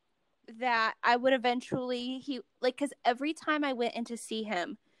 That I would eventually, because every time I went in to see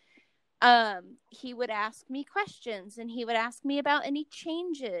him, he would ask me questions, and he would ask me about any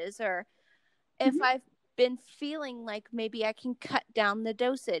changes, or if I've been feeling like maybe I can cut down the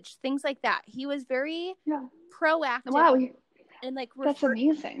dosage, things like that. He was very proactive. Wow. And like that's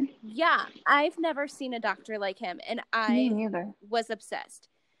amazing. Yeah, I've never seen a doctor like him, and Me neither. was obsessed.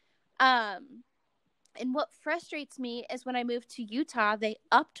 And what frustrates me is when I moved to Utah, they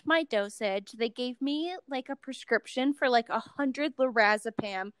upped my dosage. They gave me like a prescription for like 100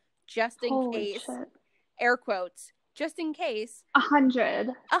 lorazepam just in Holy case, shit. air quotes, just in case.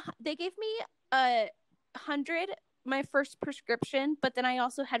 100. They gave me 100 my first prescription, but then I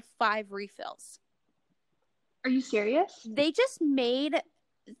also had 5 refills. Are you serious? They just made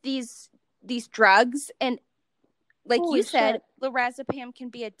these drugs, and like Holy you said, shit. lorazepam can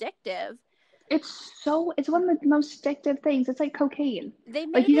be addictive. It's one of the most addictive things. It's like cocaine. They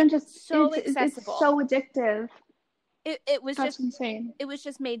made Like you it don't just so it's accessible. so addictive. It was That's just insane. It was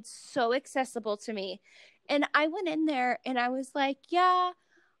just made so accessible to me. And I went in there and I was like, yeah,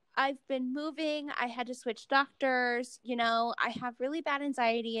 I've been moving. I had to switch doctors. You know, I have really bad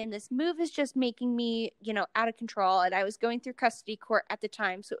anxiety, and this move is just making me, you know, out of control. And I was going through custody court at the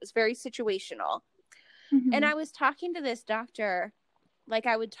time, so it was very situational. Mm-hmm. And I was talking to this doctor like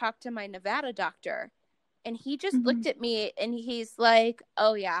I would talk to my Nevada doctor. And he just looked at me and he's like,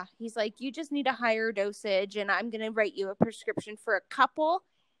 oh, yeah. He's like, you just need a higher dosage, and I'm going to write you a prescription for a couple.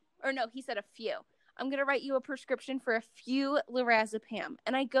 Or no, he said a few. I'm going to write you a prescription for a few lorazepam.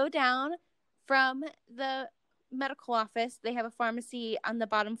 And I go down from the medical office. They have a pharmacy on the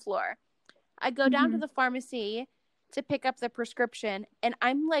bottom floor. I go down to the pharmacy to pick up the prescription. And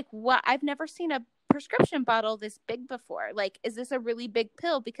I'm like, what? I've never seen a prescription bottle this big before. Like, is this a really big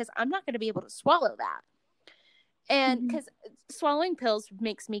pill? Because I'm not going to be able to swallow that. And because swallowing pills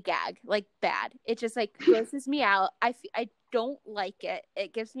makes me gag, like bad. It just like grosses me out. I don't like it.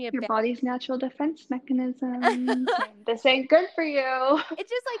 It gives me your body's natural defense mechanism. This ain't good for you. It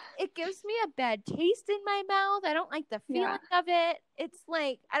just like, it gives me a bad taste in my mouth. I don't like the feeling of it. It's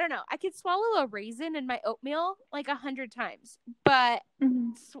like, I don't know. I could swallow a raisin in my oatmeal like 100 times, but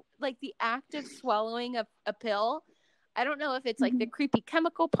like the act of swallowing a pill, I don't know if it's like the creepy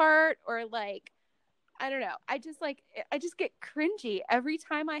chemical part or like, I don't know. I just get cringy every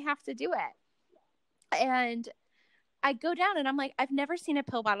time I have to do it. And I go down and I'm like, I've never seen a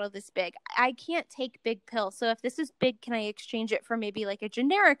pill bottle this big. I can't take big pills. So if this is big, can I exchange it for maybe like a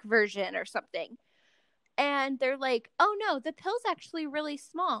generic version or something? And they're like, oh no, the pill's actually really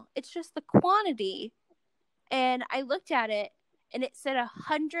small. It's just the quantity. And I looked at it and it said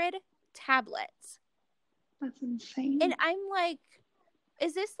 100 tablets. That's insane. And I'm like,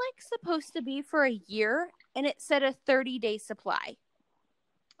 is this like supposed to be for a year? And it said a 30-day supply.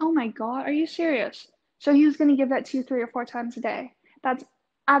 Oh my God. Are you serious? So he was going to give that to you 3 or 4 times a day. That's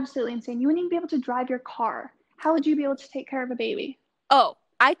absolutely insane. You wouldn't even be able to drive your car. How would you be able to take care of a baby? Oh,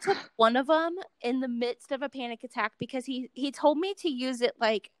 I took one of them in the midst of a panic attack because he told me to use it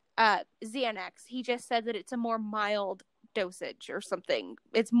like Xanax. He just said that it's a more mild dosage or something.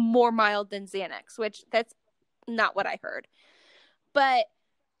 It's more mild than Xanax, which that's not what I heard. But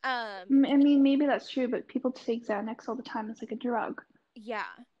I mean, maybe that's true, but people take Xanax all the time. It's like a drug. Yeah.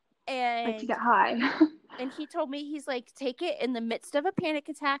 And like to get high. And he told me, he's like, take it in the midst of a panic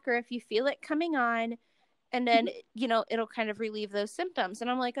attack or if you feel it coming on, and then, you know, it'll kind of relieve those symptoms.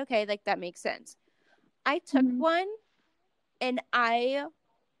 And I'm like, okay, like that makes sense. I took one and I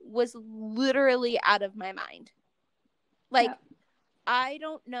was literally out of my mind. Like, I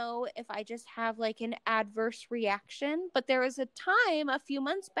don't know if I just have like an adverse reaction, but there was a time a few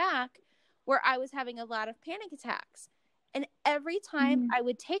months back where I was having a lot of panic attacks. And every time I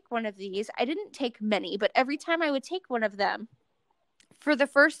would take one of these, I didn't take many, but every time I would take one of them, for the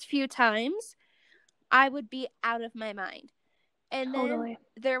first few times, I would be out of my mind. And then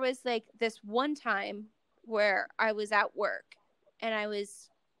there was like this one time where I was at work and I was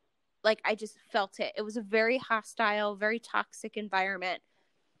like, I just felt it. It was a very hostile, very toxic environment.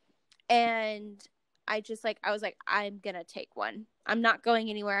 And I was like, I'm going to take one. I'm not going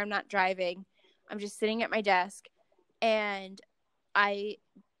anywhere. I'm not driving. I'm just sitting at my desk. And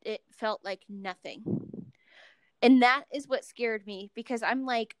it felt like nothing. And that is what scared me, because I'm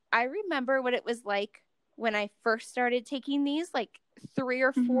like, I remember what it was like when I first started taking these like 3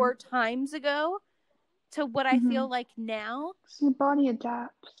 or 4 times ago to what I feel like now. So your body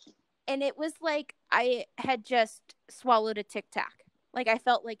adapts. And it was like I had just swallowed a Tic Tac. Like I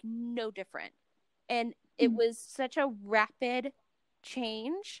felt like no different. And it was such a rapid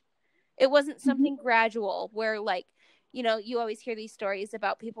change. It wasn't something gradual where like, you know, you always hear these stories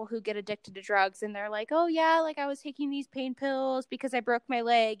about people who get addicted to drugs and they're like, oh yeah, like I was taking these pain pills because I broke my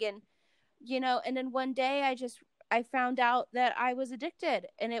leg. And, you know, and then one day I found out that I was addicted.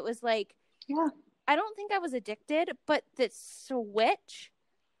 And it was like, I don't think I was addicted, but the switch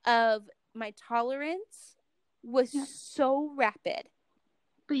of my tolerance was so rapid.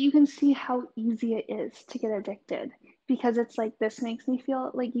 But you can see how easy it is to get addicted, because it's like, this makes me feel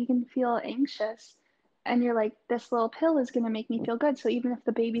like, you can feel anxious and you're like, this little pill is going to make me feel good. So even if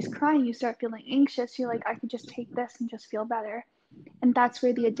the baby's crying, you start feeling anxious, you're like, I could just take this and just feel better. And that's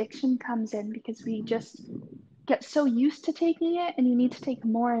where the addiction comes in, because we just get so used to taking it, and you need to take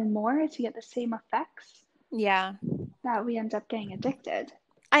more and more to get the same effects, Yeah. that we end up getting addicted.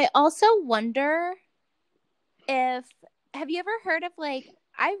 I also wonder if, have you ever heard of, like,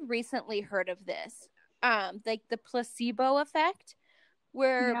 I've recently heard of this, like the placebo effect,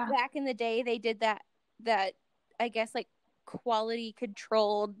 where Yeah. back in the day they did that I guess like quality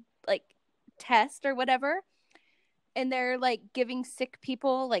controlled like test or whatever, and they're like giving sick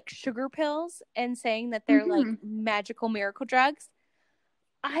people like sugar pills and saying that they're like magical miracle drugs.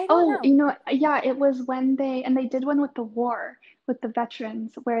 I don't Oh, know. yeah, it was when they did one with the war, with the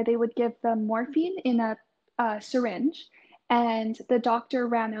veterans, where they would give them morphine in a syringe, and the doctor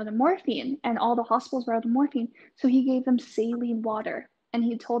ran out of morphine, and all the hospitals were out of morphine. So he gave them saline water, and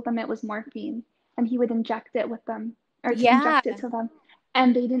he told them it was morphine, and he would inject it with them, or to Yeah. inject it to them,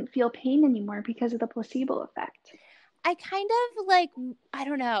 and they didn't feel pain anymore because of the placebo effect. I kind of like, I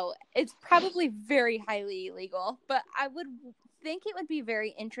don't know. It's probably very highly illegal, but I would think it would be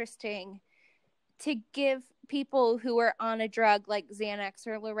very interesting to give people who are on a drug like Xanax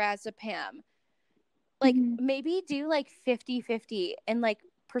or lorazepam, like maybe do like 50-50 and like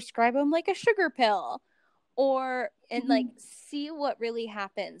prescribe them like a sugar pill, or and like see what really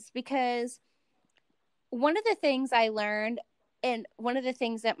happens. Because one of the things I learned, and one of the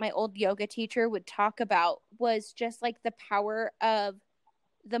things that my old yoga teacher would talk about, was just like the power of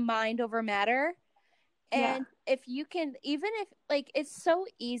the mind over matter. And if you can, even if like, it's so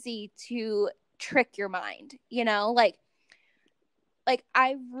easy to trick your mind, you know, like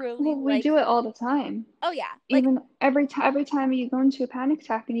I really Well, we do it all the time. Oh yeah. Like, Even every time you go into a panic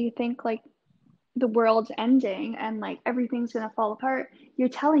attack and you think like the world's ending and like everything's gonna fall apart, you're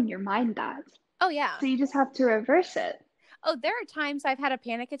telling your mind that. oh yeah. So you just have to reverse it. Oh, there are times I've had a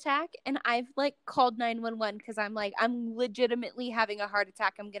panic attack and I've like called 911 because I'm like, I'm legitimately having a heart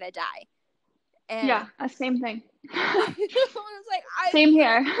attack. I'm gonna die. And Yeah, same thing. I was like, Same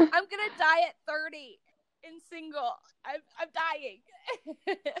here. I'm gonna die at 30 and single. I'm dying.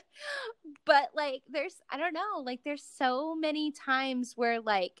 But like, I don't know, like there's so many times where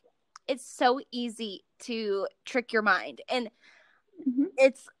like it's so easy to trick your mind. And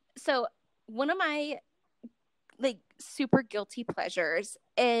it's so, one of my like super guilty pleasures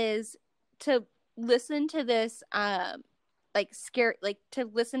is to listen to this like scary, like to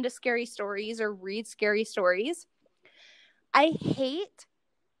listen to scary stories or read scary stories. I hate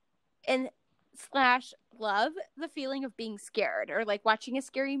and slash love the feeling of being scared, or like watching a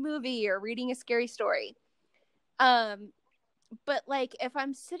scary movie or reading a scary story. But like if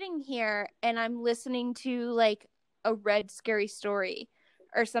I'm sitting here and I'm listening to like a read scary story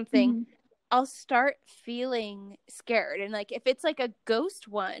or something, I'll start feeling scared. And like if it's like a ghost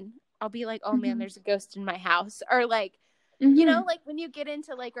one, I'll be like, oh man, there's a ghost in my house. Or like, you know, like when you get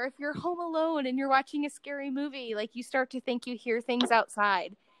into like, or if you're home alone and you're watching a scary movie, like you start to think you hear things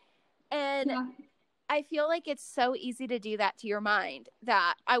outside. And I feel like it's so easy to do that to your mind,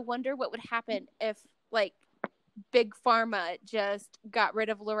 that I wonder what would happen if like Big Pharma just got rid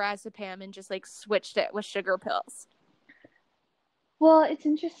of lorazepam and just like switched it with sugar pills. Well, it's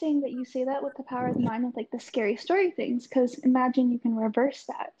interesting that you say that with the power of the mind with like the scary story things, because imagine you can reverse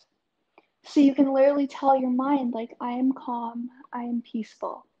that. So you can literally tell your mind like, I am calm, I am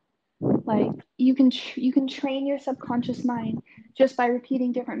peaceful. Like you can train your subconscious mind just by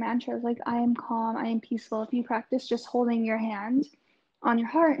repeating different mantras like, I am calm, I am peaceful. If you practice just holding your hand on your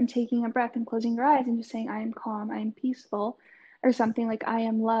heart and taking a breath and closing your eyes and just saying, I am calm, I am peaceful, or something like, I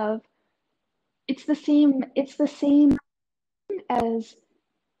am love. It's the same as,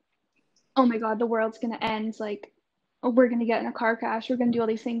 oh my God, the world's gonna end, like, oh, we're gonna get in a car crash, we're gonna do all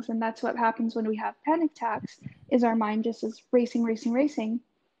these things. And that's what happens when we have panic attacks, is our mind just is racing.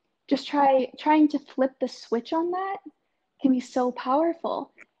 Just trying to flip the switch on that can be so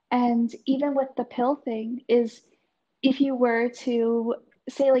powerful. And even with the pill thing, is if you were to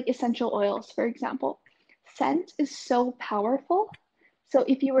say like essential oils, for example, scent is so powerful. So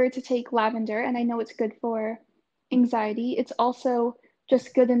if you were to take lavender, and I know it's good for anxiety, it's also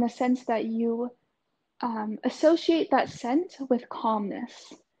just good in the sense that you associate that scent with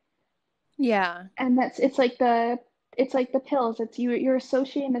calmness. Yeah. And it's like the pills. It's you're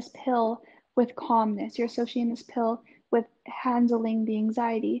associating this pill with calmness. You're associating this pill with handling the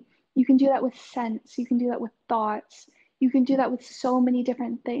anxiety. You can do that with scents. You can do that with thoughts. You can do that with so many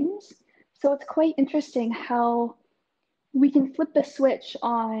different things. So it's quite interesting how we can flip the switch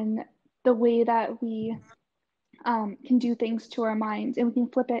on the way that we can do things to our minds, and we can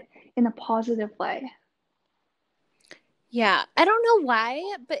flip it in a positive way. Yeah, I don't know why,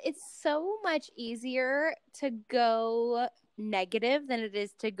 but it's so much easier to go negative than it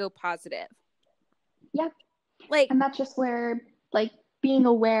is to go positive. Yeah. Like, And that's just where like being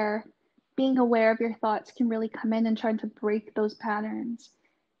aware of your thoughts can really come in and trying to break those patterns.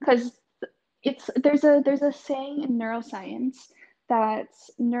 Because there's a saying in neuroscience that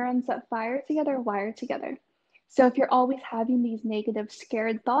neurons that fire together wire together. So if you're always having these negative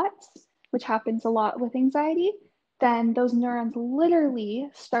scared thoughts, which happens a lot with anxiety, then those neurons literally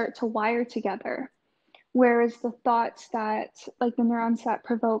start to wire together. Whereas the thoughts that, like the neurons that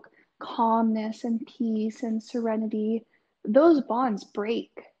provoke calmness and peace and serenity, those bonds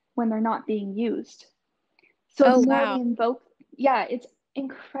break when they're not being used. So the oh, more wow. we invoke, yeah, it's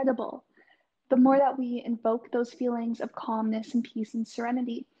incredible. The more that we invoke those feelings of calmness and peace and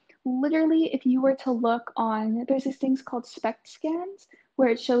serenity, literally, if you were to look on, there's these things called SPECT scans where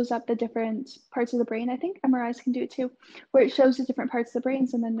it shows up the different parts of the brain. I think MRIs can do it too, where it shows the different parts of the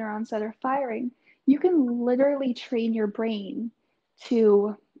brains and the neurons that are firing. You can literally train your brain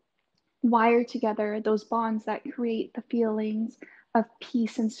to wire together those bonds that create the feelings of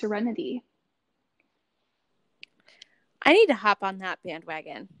peace and serenity. I need to hop on that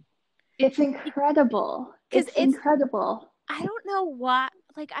bandwagon. It's incredible. Because It's incredible. I don't know why,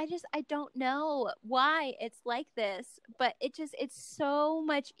 like, I don't know why it's like this, but it's so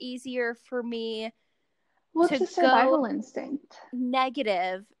much easier for me Well, it's to a go survival instinct.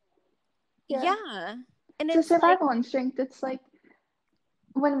 negative. Yeah. Yeah. And It's a it's like, survival instinct. It's like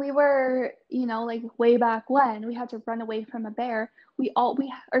when we were, like way back when we had to run away from a bear, we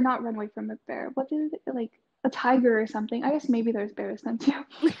or not run away from a bear. What did it like a tiger or something? I guess maybe there's bears then too.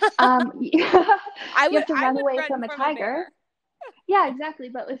 You have to I run would away run from a from a tiger. bear. Yeah, exactly.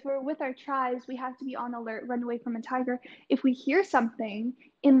 But if we're with our tribes, we have to be on alert, run away from a tiger. If we hear something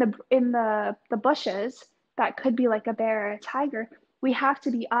in the bushes that could be like a bear or a tiger, we have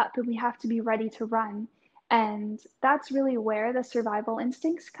to be up and we have to be ready to run. And that's really where the survival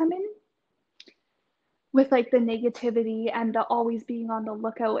instincts come in with like the negativity and the always being on the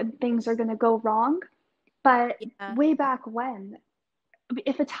lookout and things are going to go wrong. But Yeah. way back when,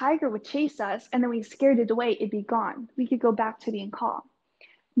 if a tiger would chase us and then we scared it away, it'd be gone. We could go back to being calm.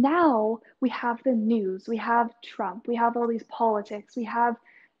 Now we have the news, we have Trump, we have all these politics,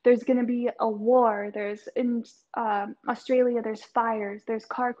 there's going to be a war, there's in Australia, there's fires, there's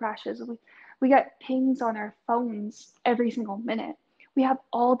car crashes, we get pings on our phones every single minute. We have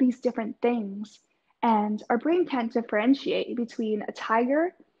all these different things, and our brain can't differentiate between a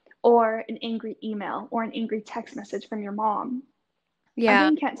tiger or an angry email or an angry text message from your mom. Our Yeah.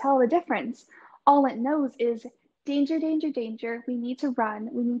 brain can't tell the difference. All it knows is danger, danger, danger. We need to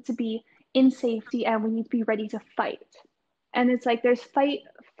run. We need to be in safety and we need to be ready to fight. And it's like there's fight,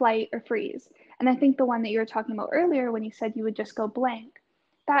 flight, or freeze. And I think the one that you were talking about earlier when you said you would just go blank,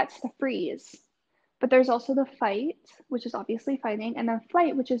 that's the freeze. But there's also the fight, which is obviously fighting, and then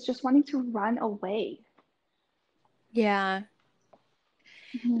flight, which is just wanting to run away. Yeah.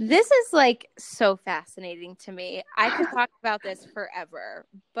 Mm-hmm. This is like so fascinating to me. I could talk about this forever,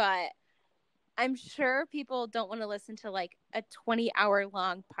 but I'm sure people don't want to listen to like a 20-hour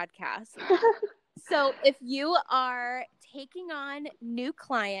long podcast. So if you are taking on new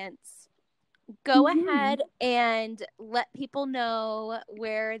clients, go ahead and let people know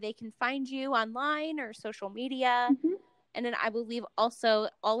where they can find you online or social media. Mm-hmm. And then I will leave also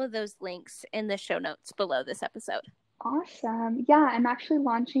all of those links in the show notes below this episode. Awesome. Yeah, I'm actually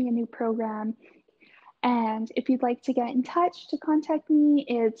launching a new program. And if you'd like to get in touch to contact me,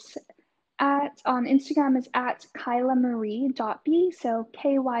 it's on Instagram is at KylaMarie.b. So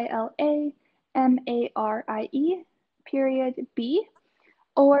KYLAMARIE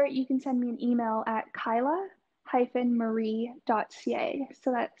Or you can send me an email at Kyla-Marie.ca.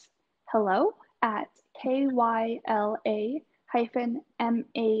 So that's hello at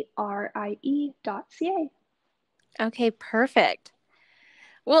KYLA-MARIE.ca. Okay, perfect.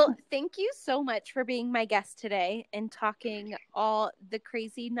 Well, thank you so much for being my guest today and talking all the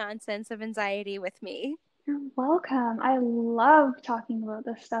crazy nonsense of anxiety with me. You're welcome. I love talking about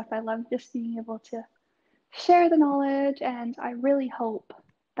this stuff. I love just being able to share the knowledge, and I really hope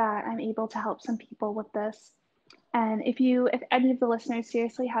that I'm able to help some people with this. And if any of the listeners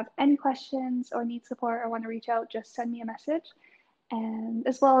seriously have any questions or need support or want to reach out, just send me a message. And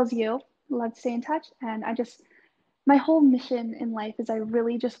as well as you, love to stay in touch. And my whole mission in life is I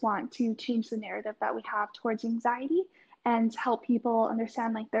really just want to change the narrative that we have towards anxiety and help people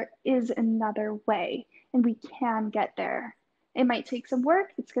understand like there is another way and we can get there. It might take some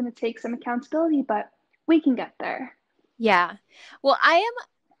work, it's going to take some accountability, but we can get there. Yeah. Well, I am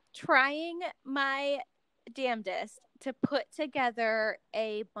trying my damnedest to put together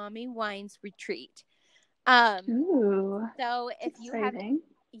a Mommy Wines retreat. Ooh, So if you have, exciting.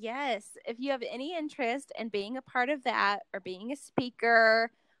 yes, if you have any interest in being a part of that, or being a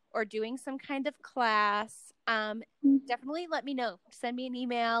speaker, or doing some kind of class, definitely let me know. Send me an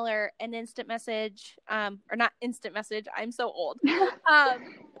email or an instant message, or not instant message, I'm so old.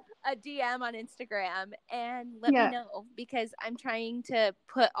 A DM on Instagram, and let me know, because I'm trying to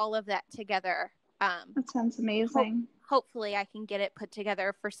put all of that together. That sounds amazing. Hopefully I can get it put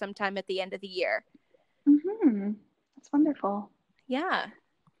together for sometime at the end of the year. That's wonderful. Yeah.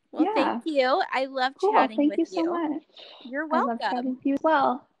 Well, thank you. I love chatting with you. Thank you so much. You're welcome. I love chatting with you as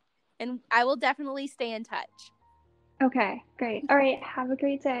well. And I will definitely stay in touch. Okay, great. All right, have a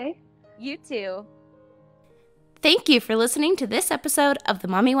great day. You too. Thank you for listening to this episode of the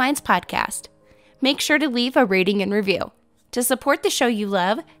Mommy Wines podcast. Make sure to leave a rating and review. To support the show you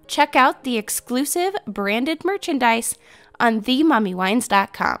love, check out the exclusive branded merchandise on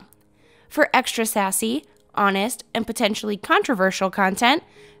themommywines.com. For extra sassy, honest, and potentially controversial content,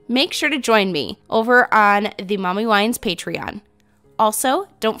 make sure to join me over on the Mommy Wines Patreon. Also,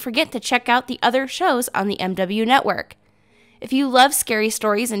 don't forget to check out the other shows on the MW Network. If you love scary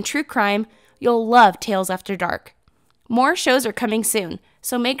stories and true crime, you'll love Tales After Dark. More shows are coming soon,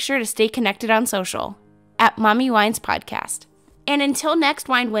 so make sure to stay connected on social at Mommy Wines Podcast. And until next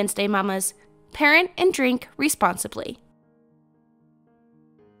Wine Wednesday, mamas, parent and drink responsibly.